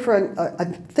 7 different, I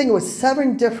think it was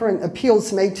 7 different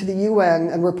appeals made to the UN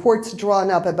and reports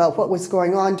drawn up about what was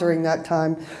going on during that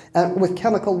time with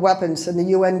chemical weapons, and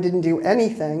the UN didn't do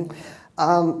anything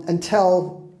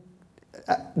until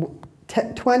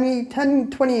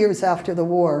 20 years after the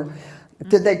war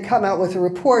did they come out with a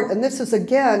report. And this is,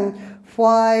 again,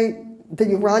 why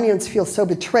the Iranians feel so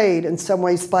betrayed in some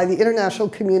ways by the international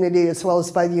community as well as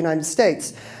by the United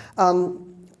States.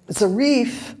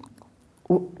 Zarif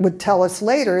would tell us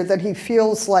later that he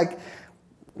feels like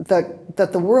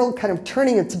that the world kind of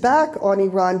turning its back on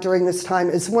Iran during this time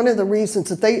is one of the reasons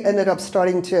that they ended up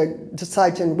starting to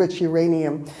decide to enrich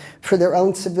uranium for their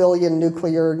own civilian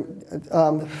nuclear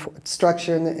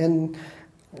structure in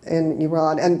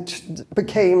Iran, and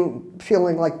became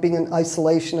feeling like being an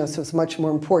isolationist was much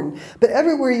more important. But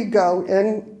everywhere you go,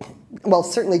 well,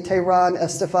 certainly Tehran,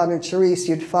 Esfahan, and Shiraz,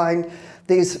 you'd find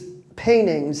these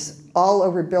paintings all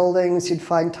over buildings. You'd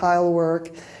find tile work.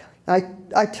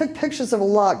 I took pictures of a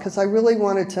lot because I really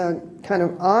wanted to kind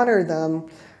of honor them,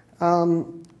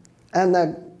 and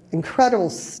the incredible,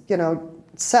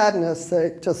 sadness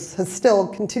that just still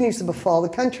continues to befall the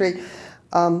country.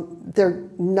 They're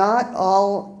not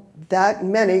all that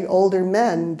many older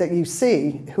men that you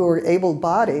see who are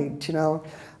able-bodied.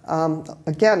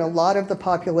 Again, a lot of the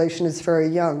population is very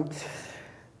young.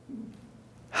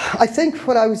 I think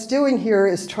what I was doing here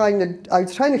is I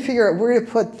was trying to figure out where to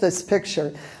put this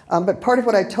picture. But part of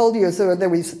what I told you is that there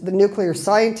was the nuclear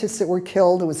scientists that were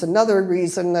killed. It was another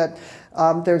reason that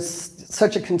there's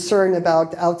such a concern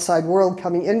about the outside world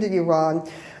coming into Iran.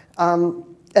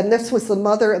 And this was the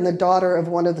mother and the daughter of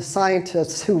one of the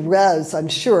scientists who Rez, I'm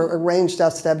sure, arranged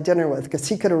us to have dinner with, because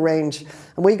he could arrange,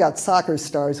 and we got soccer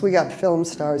stars, we got film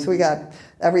stars, we got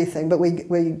everything, but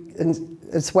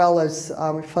as well as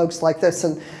folks like this.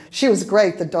 And she was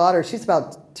great, the daughter. She's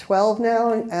about 12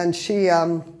 now, and she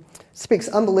speaks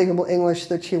unbelievable English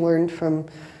that she learned from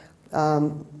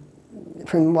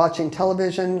watching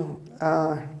television.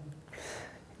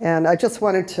 And I just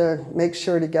wanted to make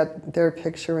sure to get their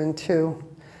picture in too.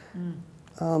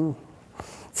 And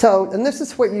this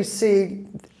is what you see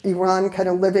Iran kind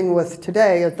of living with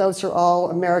today. Those are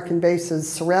all American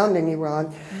bases surrounding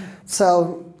Iran.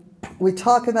 So we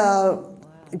talk about,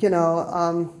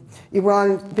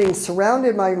 Iran being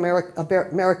surrounded by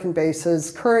American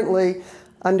bases, currently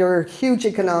under huge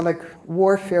economic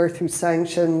warfare through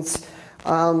sanctions,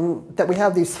 that we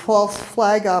have these false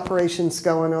flag operations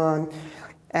going on,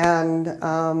 and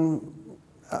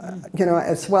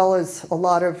as well as a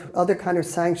lot of other kind of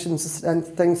sanctions and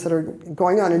things that are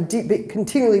going on and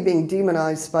continually being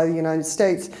demonized by the United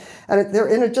States. And they're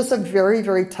in just a very,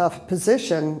 very tough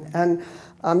position. And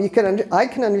I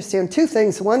can understand two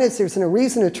things. One is there's no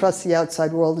reason to trust the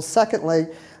outside world. And secondly,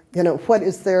 what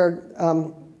is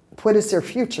their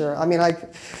future? I mean, I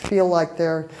feel like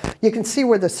you can see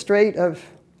where the Strait of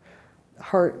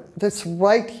this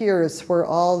right here is where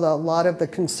a lot of the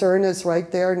concern is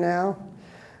right there now.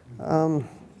 And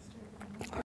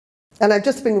I've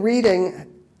just been reading,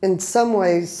 in some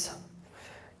ways,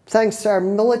 thanks to our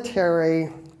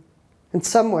military, in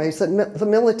some ways, that the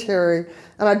military,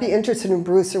 and I'd be interested in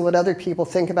Bruce or what other people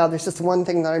think about, there's just one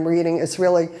thing that I'm reading, is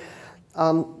really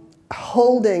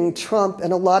holding Trump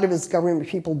and a lot of his government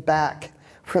people back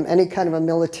from any kind of a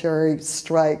military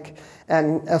strike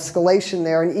and escalation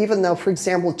there. And even though, for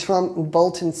example, Trump and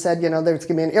Bolton said, there's going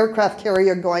to be an aircraft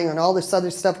carrier going and all this other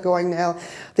stuff going now,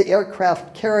 the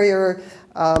aircraft carrier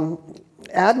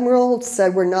admiral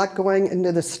said we're not going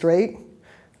into the Strait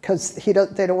because they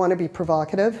don't want to be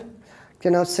provocative.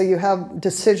 So you have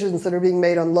decisions that are being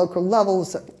made on local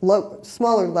levels,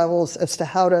 smaller levels, as to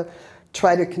how to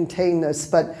try to contain this.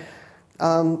 But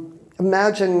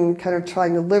imagine kind of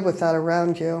trying to live with that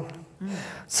around you.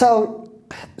 So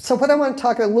what I want to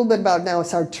talk a little bit about now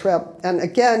is our trip. And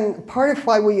again, part of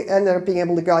why we ended up being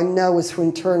able to go, I know, was for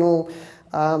internal,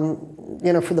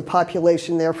 for the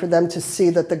population there, for them to see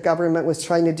that the government was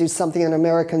trying to do something and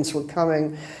Americans were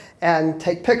coming and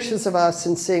take pictures of us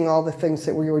and seeing all the things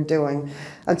that we were doing.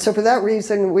 And so for that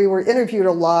reason, we were interviewed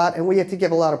a lot, and we had to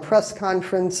give a lot of press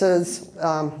conferences.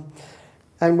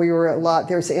 And we were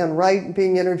there's Ann Wright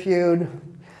being interviewed.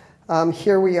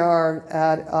 Here we are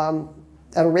at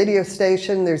a radio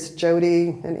station. There's Jody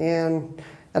and Ann,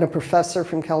 and a professor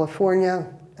from California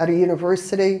at a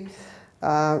university,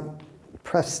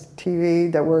 Press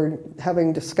TV, that we're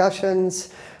having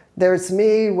discussions. There's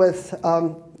me with,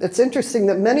 it's interesting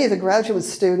that many of the graduate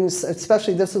students,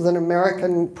 especially this is an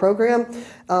American program,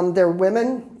 they're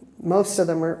women. Most of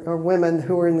them are women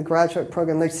who are in the graduate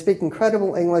program. They speak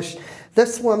incredible English.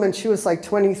 This woman, she was like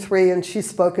 23, and she's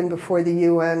spoken before the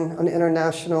UN on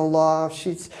international law.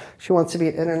 She wants to be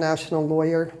an international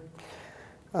lawyer.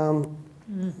 And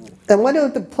one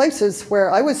of the places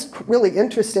where I was really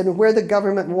interested in where the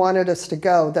government wanted us to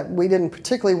go, that we didn't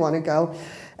particularly want to go,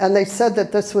 and they said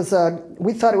that this was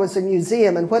we thought it was a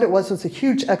museum, and what it was a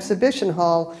huge exhibition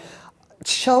hall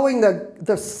showing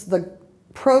the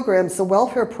programs, the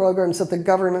welfare programs that the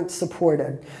government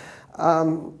supported.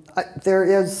 There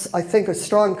is, I think, a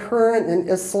strong current in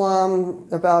Islam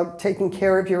about taking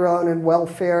care of your own and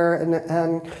welfare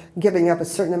and giving up a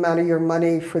certain amount of your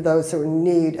money for those who are in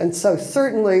need. And so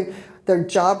certainly there are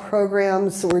job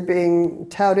programs that were being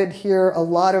touted here, a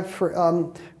lot of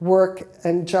work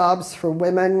and jobs for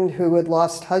women who had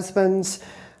lost husbands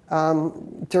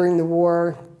during the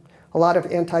war, a lot of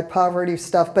anti-poverty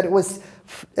stuff. But it was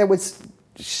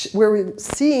where we were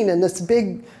seen in this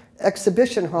big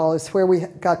exhibition hall is where we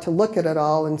got to look at it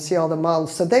all and see all the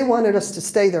models. So they wanted us to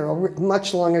stay there a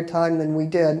much longer time than we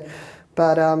did.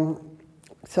 But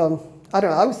so I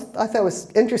don't know, I thought it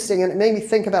was interesting, and it made me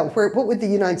think about what would the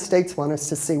United States want us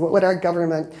to see? What would our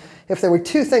government, if there were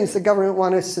two things the government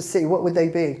wanted us to see, what would they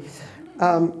be?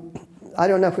 I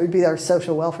don't know if it would be our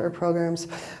social welfare programs.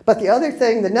 But the other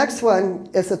thing, the next one,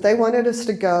 is that they wanted us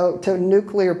to go to a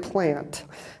nuclear plant.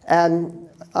 And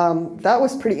that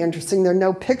was pretty interesting. There are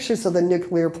no pictures of the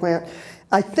nuclear plant.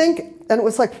 I think, and it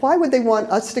was like, why would they want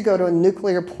us to go to a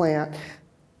nuclear plant?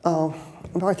 Oh,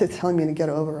 Martha's telling me to get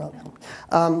over it.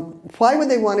 Why would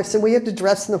they want us? And we had to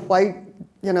dress in the white,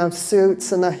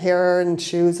 suits and the hair and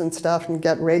shoes and stuff and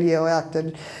get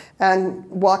radioactive and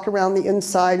walk around the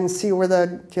inside and see where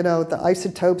the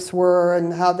isotopes were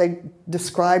and how they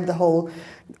described the whole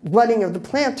running of the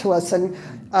plant to us. And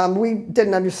we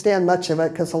didn't understand much of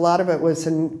it because a lot of it was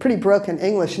in pretty broken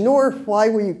English, nor why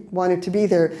we wanted to be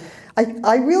there.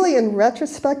 I really, in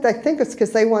retrospect, I think it's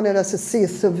because they wanted us to see a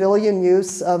civilian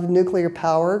use of nuclear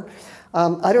power.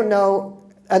 I don't know,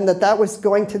 and that was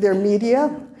going to their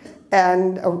media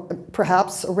and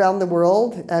perhaps around the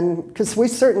world, and because we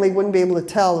certainly wouldn't be able to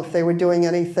tell if they were doing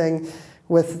anything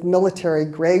with military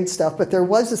grade stuff. But there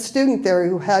was a student there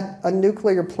who had a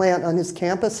nuclear plant on his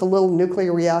campus, a little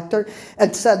nuclear reactor,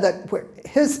 and said that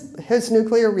his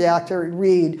nuclear reactor,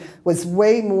 Reed, was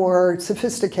way more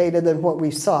sophisticated than what we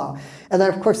saw. And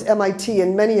then, of course, MIT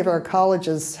and many of our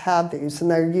colleges have these, and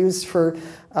they're used for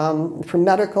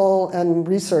medical and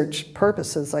research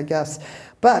purposes, I guess.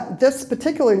 But this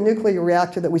particular nuclear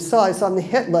reactor that we saw is on the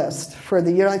hit list for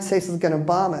the United States is going to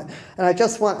bomb it. And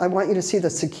I want you to see the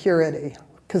security,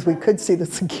 because we could see the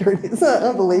security. Isn't that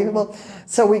unbelievable?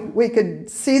 So we could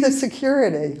see the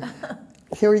security.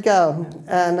 Here we go.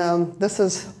 And this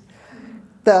is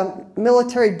the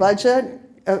military budget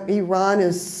of Iran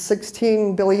is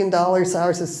 $16 billion.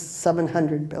 Ours is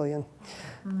 $700 billion.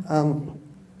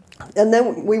 And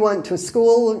then we went to a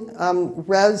school,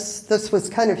 this was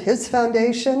kind of his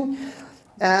foundation.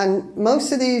 And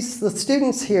most of the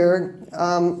students here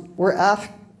were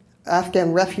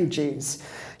Afghan refugees.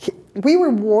 We were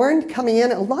warned coming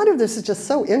in, a lot of this is just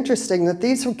so interesting that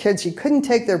these were kids, you couldn't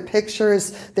take their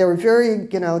pictures. They were very,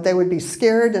 they would be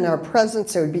scared in our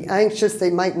presence. They would be anxious.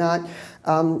 They might not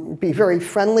be very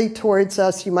friendly towards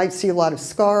us. You might see a lot of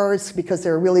scars because they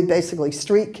were really basically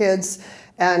street kids.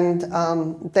 And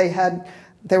there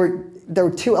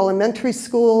were two elementary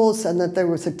schools, and that there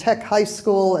was a tech high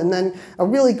school, and then a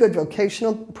really good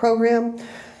vocational program.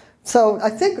 So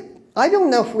I don't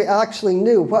know if we actually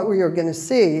knew what we were going to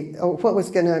see, or what we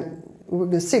were going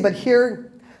to see. But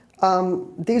here,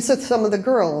 these are some of the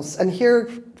girls, and here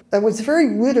it was very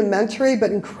rudimentary, but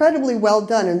incredibly well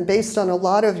done, and based on a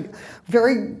lot of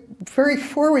very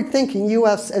forward-thinking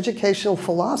U.S. educational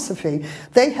philosophy.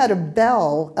 They had a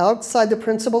bell outside the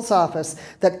principal's office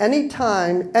that any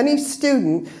time any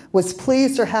student was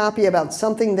pleased or happy about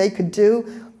something they could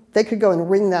do, they could go and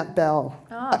ring that bell.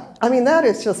 Oh. I mean, that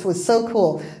was so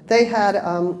cool. They had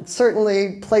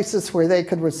certainly places where they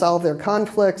could resolve their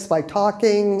conflicts by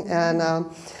talking, and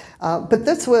but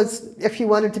this was, if you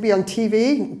wanted to be on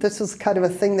TV, this was kind of a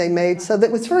thing they made. So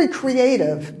that was very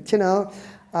creative,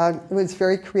 it was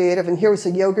very creative. And here was a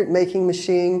yogurt making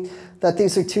machine that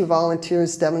these are two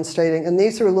volunteers demonstrating. And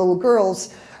these are little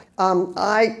girls.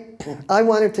 I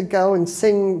wanted to go and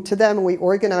sing to them, and we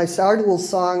organized our little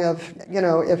song of,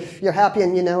 if you're happy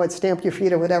and you know it, stamp your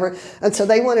feet or whatever. And so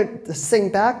they wanted to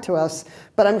sing back to us,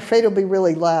 but I'm afraid it'll be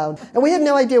really loud. And we had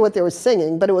no idea what they were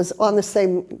singing, but it was on the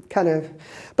same kind of,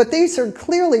 but these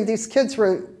kids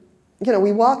were,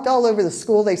 we walked all over the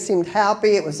school. They seemed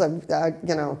happy. It was and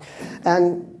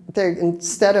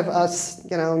instead of us,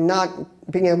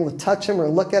 not being able to touch them or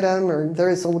look at them, or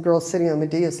there's a little girl sitting on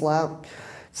Medea's lap.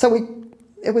 So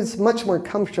it was much more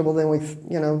comfortable than we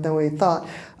thought.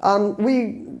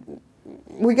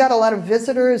 We got a lot of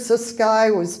visitors. This guy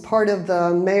was part of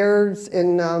the mayors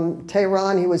in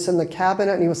Tehran. He was in the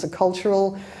cabinet, and he was a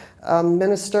cultural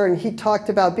minister, and he talked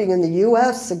about being in the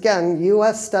U.S., again,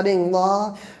 U.S. studying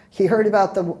law. He heard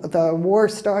about the war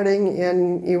starting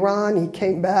in Iran. He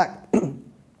came back,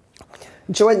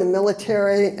 joined the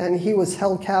military, and he was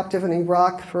held captive in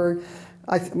Iraq for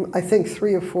I think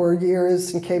 3 or 4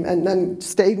 years, and then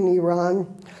stayed in Iran,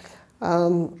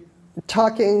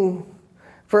 talking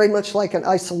very much like an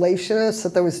isolationist,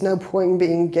 that there was no point in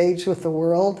being engaged with the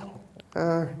world,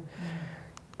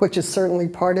 which is certainly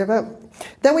part of it.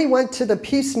 Then we went to the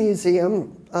Peace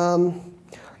Museum,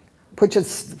 which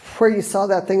is where you saw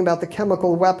that thing about the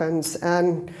chemical weapons,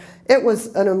 and it was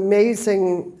an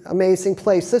amazing, amazing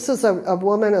place. This is a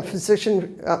woman, a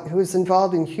physician who is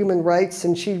involved in human rights,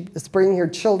 and she is bringing her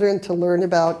children to learn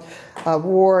about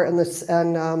war and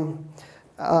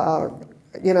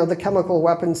you know, the chemical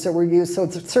weapons that were used. So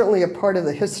it's certainly a part of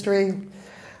the history.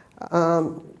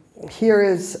 Here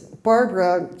is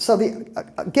Barbara. So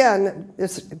again,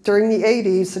 it's during the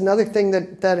 80s, another thing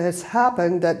that has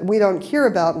happened that we don't hear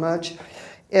about much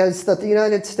is that the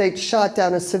United States shot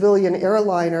down a civilian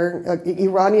airliner, an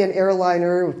Iranian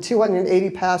airliner with 280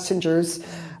 passengers.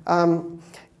 And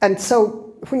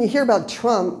so when you hear about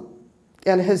Trump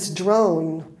and his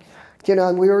drone, you know,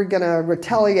 and we were going to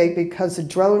retaliate because a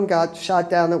drone got shot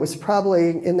down that was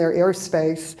probably in their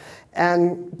airspace,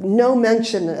 and no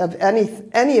mention of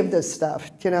any of this stuff,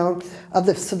 you know, of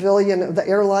the civilian, of the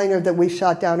airliner that we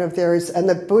shot down of theirs, and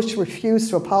that Bush refused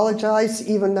to apologize,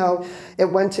 even though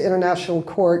it went to international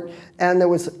court and there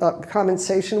was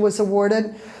compensation was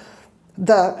awarded.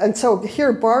 And so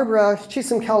here, Barbara, she's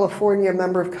from California, a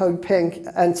member of Code Pink,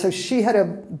 and so she had a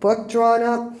book drawn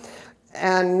up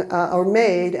and or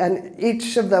made, and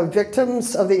each of the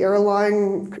victims of the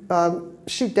airline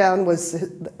shoot down was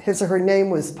his or her name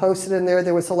was posted in there.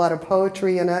 There was a lot of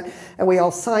poetry in it, and we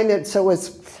all signed it. So it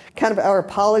was kind of our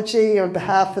apology on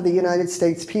behalf of the United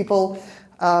States people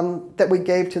that we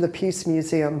gave to the Peace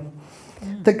Museum.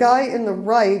 The guy in the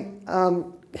right,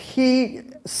 he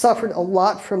suffered a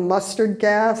lot from mustard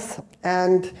gas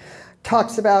and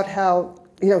talks about how,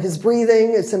 you know, his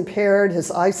breathing is impaired,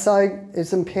 his eyesight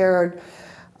is impaired.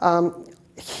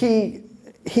 He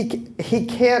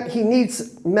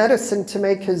needs medicine to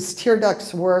make his tear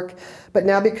ducts work, but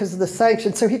now because of the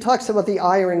sanctions, so he talks about the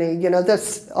irony, you know,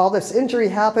 all this injury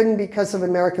happened because of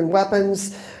American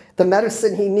weapons. The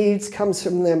medicine he needs comes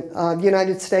from the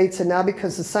United States, and now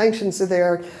because the sanctions are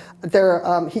there,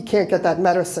 he can't get that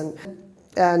medicine.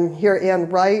 And here Ann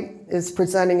Wright is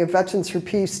presenting a Veterans for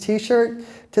Peace t-shirt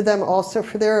to them also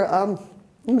for their, I'm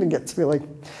gonna get really,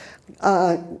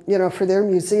 you know, for their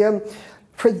museum.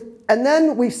 And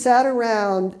then we sat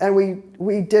around and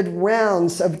we did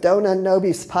rounds of Dona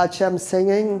Nobis Pacem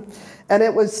singing, and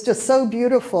it was just so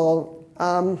beautiful.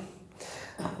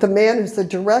 The man who's the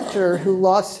director who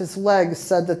lost his legs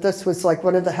said that this was like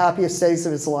one of the happiest days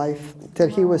of his life, that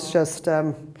he was just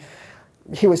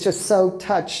so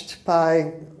touched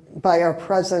by our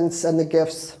presence and the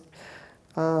gifts,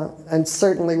 and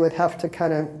certainly would have to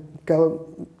kind of go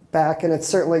back. And it's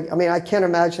certainly, I mean, I can't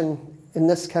imagine in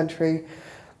this country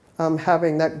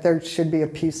having that. There should be a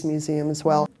peace museum as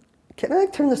well. Can I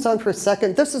turn this on for a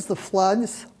second? This is the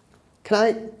floods.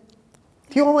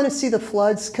 Do you all want to see the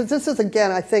floods? Because this is,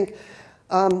 again, I think,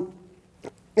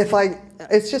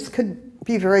 it just could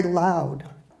be very loud.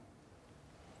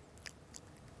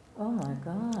 Oh my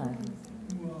God.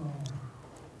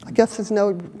 I guess there's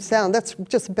no sound. That's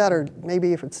just better,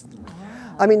 maybe if it's,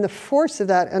 I mean, the force of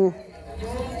that, and.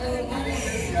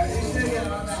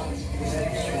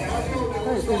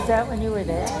 Was that when you were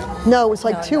there? No, it was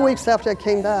like 2 weeks after I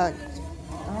came back.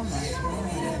 Oh my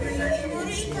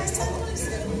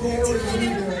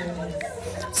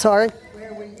God. Sorry?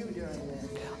 Where were you during this?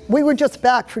 We were just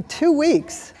back for 2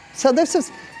 weeks. So this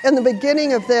is in the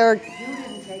beginning of their. You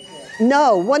didn't take this?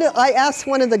 No, I asked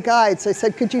one of the guides, I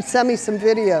said, could you send me some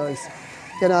videos?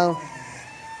 You know?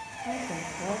 That's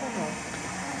incredible.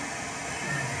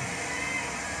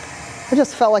 I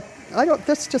just felt like,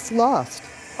 this just lost.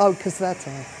 Oh, because that's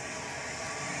all.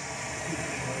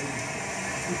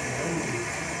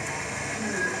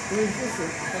 Was this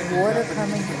water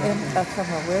coming in from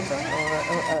a river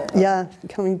or Yeah,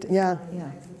 coming, yeah.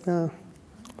 Yeah.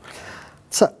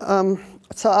 So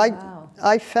Wow.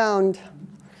 I found,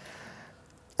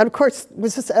 and of course,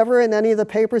 was this ever in any of the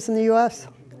papers in the U.S.?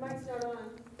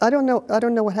 I don't know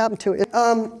what happened to it.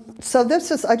 So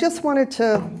this is, I just wanted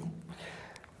to,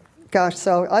 gosh,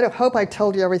 so I hope I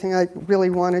told you everything I really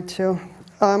wanted to.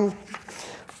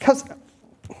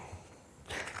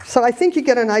 So I think you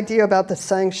get an idea about the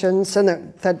sanctions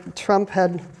and that Trump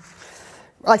had.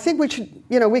 I think we should,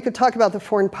 you know, we could talk about the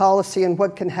foreign policy and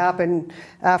what can happen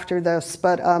after this,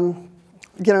 but,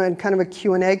 you know, in kind of a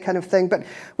Q&A kind of thing. But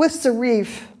with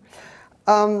Zarif,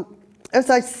 as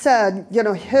I said, you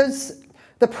know,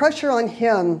 the pressure on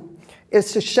him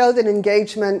is to show that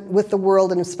engagement with the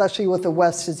world, and especially with the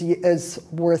West, is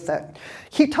worth it.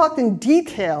 He talked in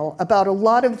detail about a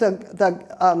lot of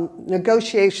the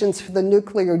negotiations for the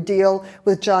nuclear deal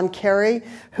with John Kerry,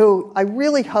 who I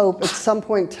really hope at some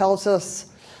point tells us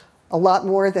a lot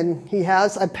more than he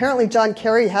has. Apparently John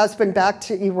Kerry has been back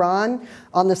to Iran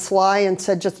on the sly and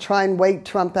said just try and wait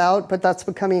Trump out, but that's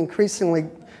becoming increasingly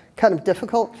kind of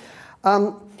difficult.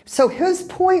 So his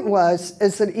point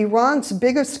is that Iran's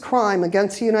biggest crime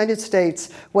against the United States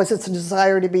was its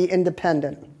desire to be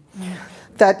independent.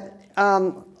 That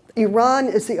Iran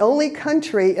is the only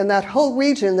country in that whole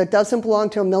region that doesn't belong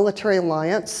to a military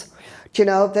alliance,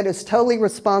 that is totally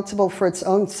responsible for its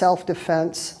own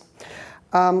self-defense.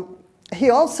 He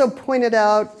also pointed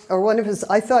out, or one of his,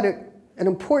 I thought an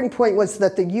important point was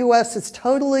that the US is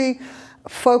totally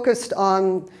focused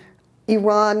on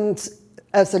Iran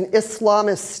as an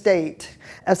Islamist state,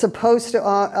 as opposed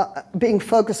to being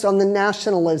focused on the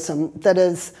nationalism that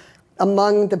is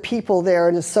among the people there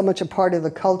and is so much a part of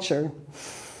the culture.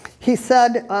 He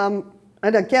said, and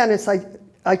again, as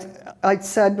I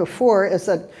said before, is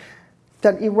that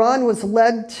Iran was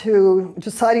led to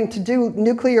deciding to do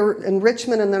nuclear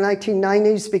enrichment in the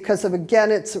 1990s because of,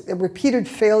 again, its repeated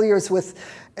failures with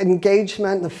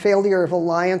engagement, the failure of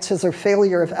alliances or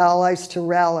failure of allies to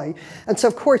rally. And so,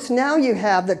 of course, now you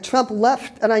have that Trump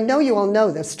left, and I know you all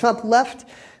know this, Trump left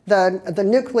the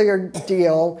nuclear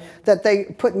deal, that they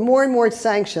put more and more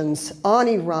sanctions on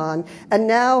Iran, and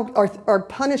now are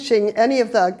punishing any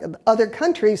of the other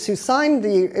countries who signed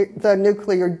the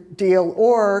nuclear deal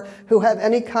or who have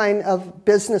any kind of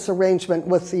business arrangement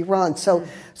with Iran. So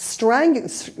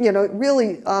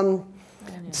really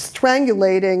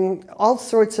strangulating all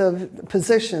sorts of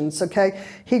positions, okay?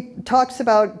 He talks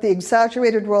about the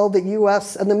exaggerated role the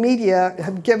US and the media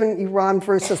have given Iran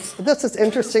versus, this is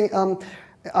interesting,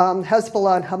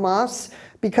 Hezbollah and Hamas,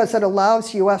 because it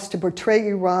allows US to portray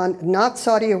Iran, not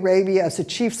Saudi Arabia, as a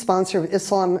chief sponsor of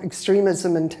Islam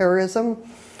extremism and terrorism.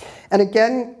 And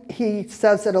again, he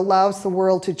says it allows the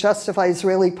world to justify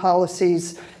Israeli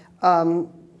policies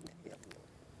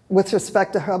with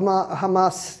respect to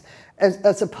Hamas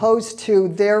as opposed to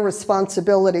their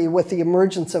responsibility with the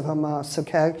emergence of Hamas,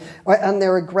 okay? And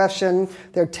their aggression,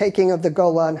 their taking of the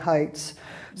Golan Heights.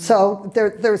 So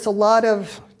there's a lot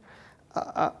of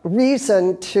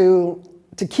reason to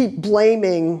keep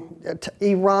blaming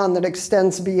Iran that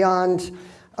extends beyond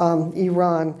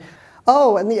Iran.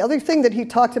 Oh, and the other thing that he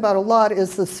talked about a lot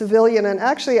is the civilian, and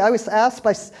actually I was asked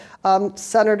by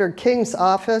Senator King's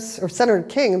office, or Senator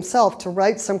King himself, to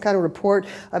write some kind of report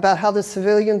about how the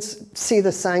civilians see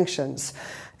the sanctions.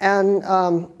 And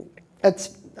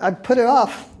I put it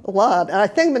off a lot, and I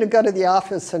think I'm going to go to the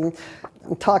office and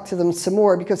talk to them some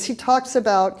more, because he talks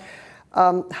about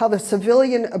how the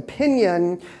civilian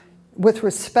opinion with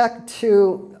respect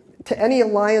to any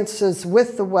alliances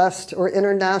with the West or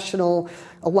international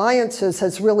alliances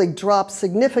has really dropped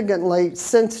significantly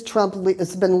since Trump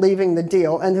has been leaving the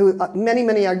deal, and who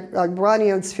many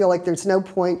Iranians feel like there's no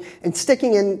point in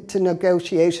sticking into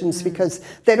negotiations because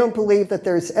they don't believe that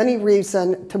there's any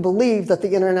reason to believe that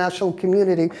the international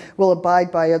community will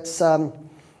abide by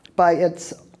by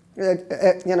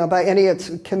any of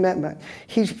its commitment.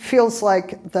 He feels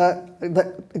like the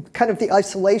kind of the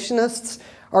isolationists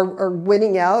are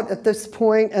winning out at this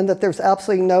point, and that there's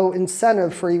absolutely no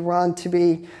incentive for Iran to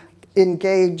be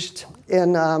engaged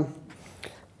in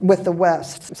with the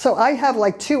West. So I have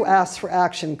like two asks for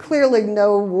action. Clearly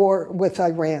no war with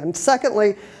Iran.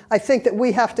 Secondly, I think that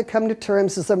we have to come to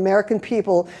terms as American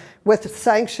people with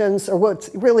sanctions, or what's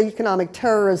really economic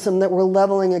terrorism, that we're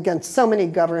leveling against so many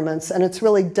governments, and it's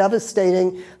really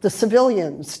devastating the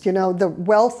civilians. The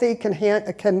wealthy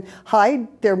can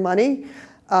hide their money,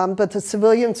 but the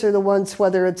civilians are the ones,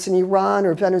 whether it's in Iran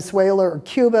or Venezuela or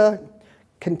Cuba,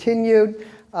 continued,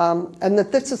 and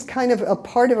that this is kind of a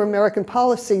part of American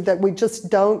policy that we just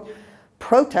don't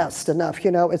protest enough.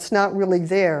 It's not really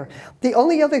there. The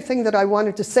only other thing that I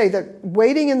wanted to say, that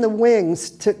waiting in the wings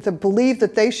to believe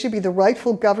that they should be the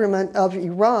rightful government of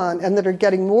Iran, and that are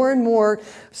getting more and more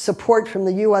support from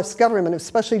the US government,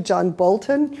 especially John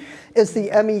Bolton, is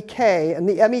the MEK. And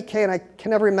the MEK, and I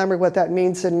can never remember what that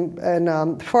means in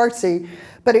Farsi,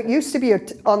 but it used to be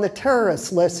on the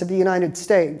terrorist list of the United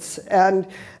States. And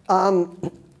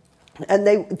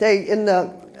they in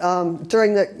the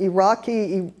during the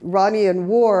Iraqi-Iranian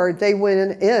war, they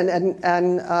went in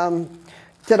and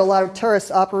did a lot of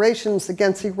terrorist operations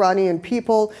against Iranian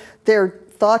people. They're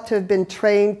thought to have been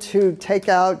trained to take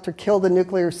out, to kill the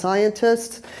nuclear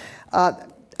scientists.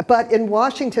 But But in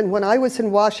Washington, when I was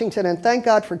in Washington, and thank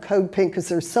God for Code Pink because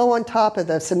they're so on top of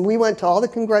this, and we went to all the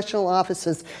congressional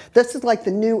offices. This is like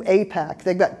the new AIPAC.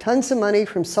 They've got tons of money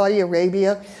from Saudi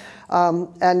Arabia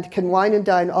and can wine and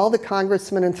dine all the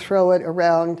congressmen and throw it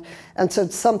around. And so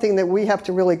it's something that we have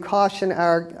to really caution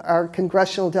our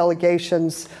congressional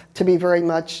delegations to be very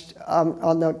much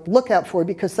on the lookout for,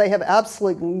 because they have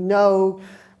absolutely no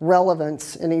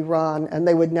relevance in Iran and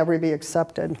they would never be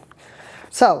accepted.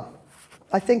 So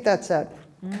I think that's it.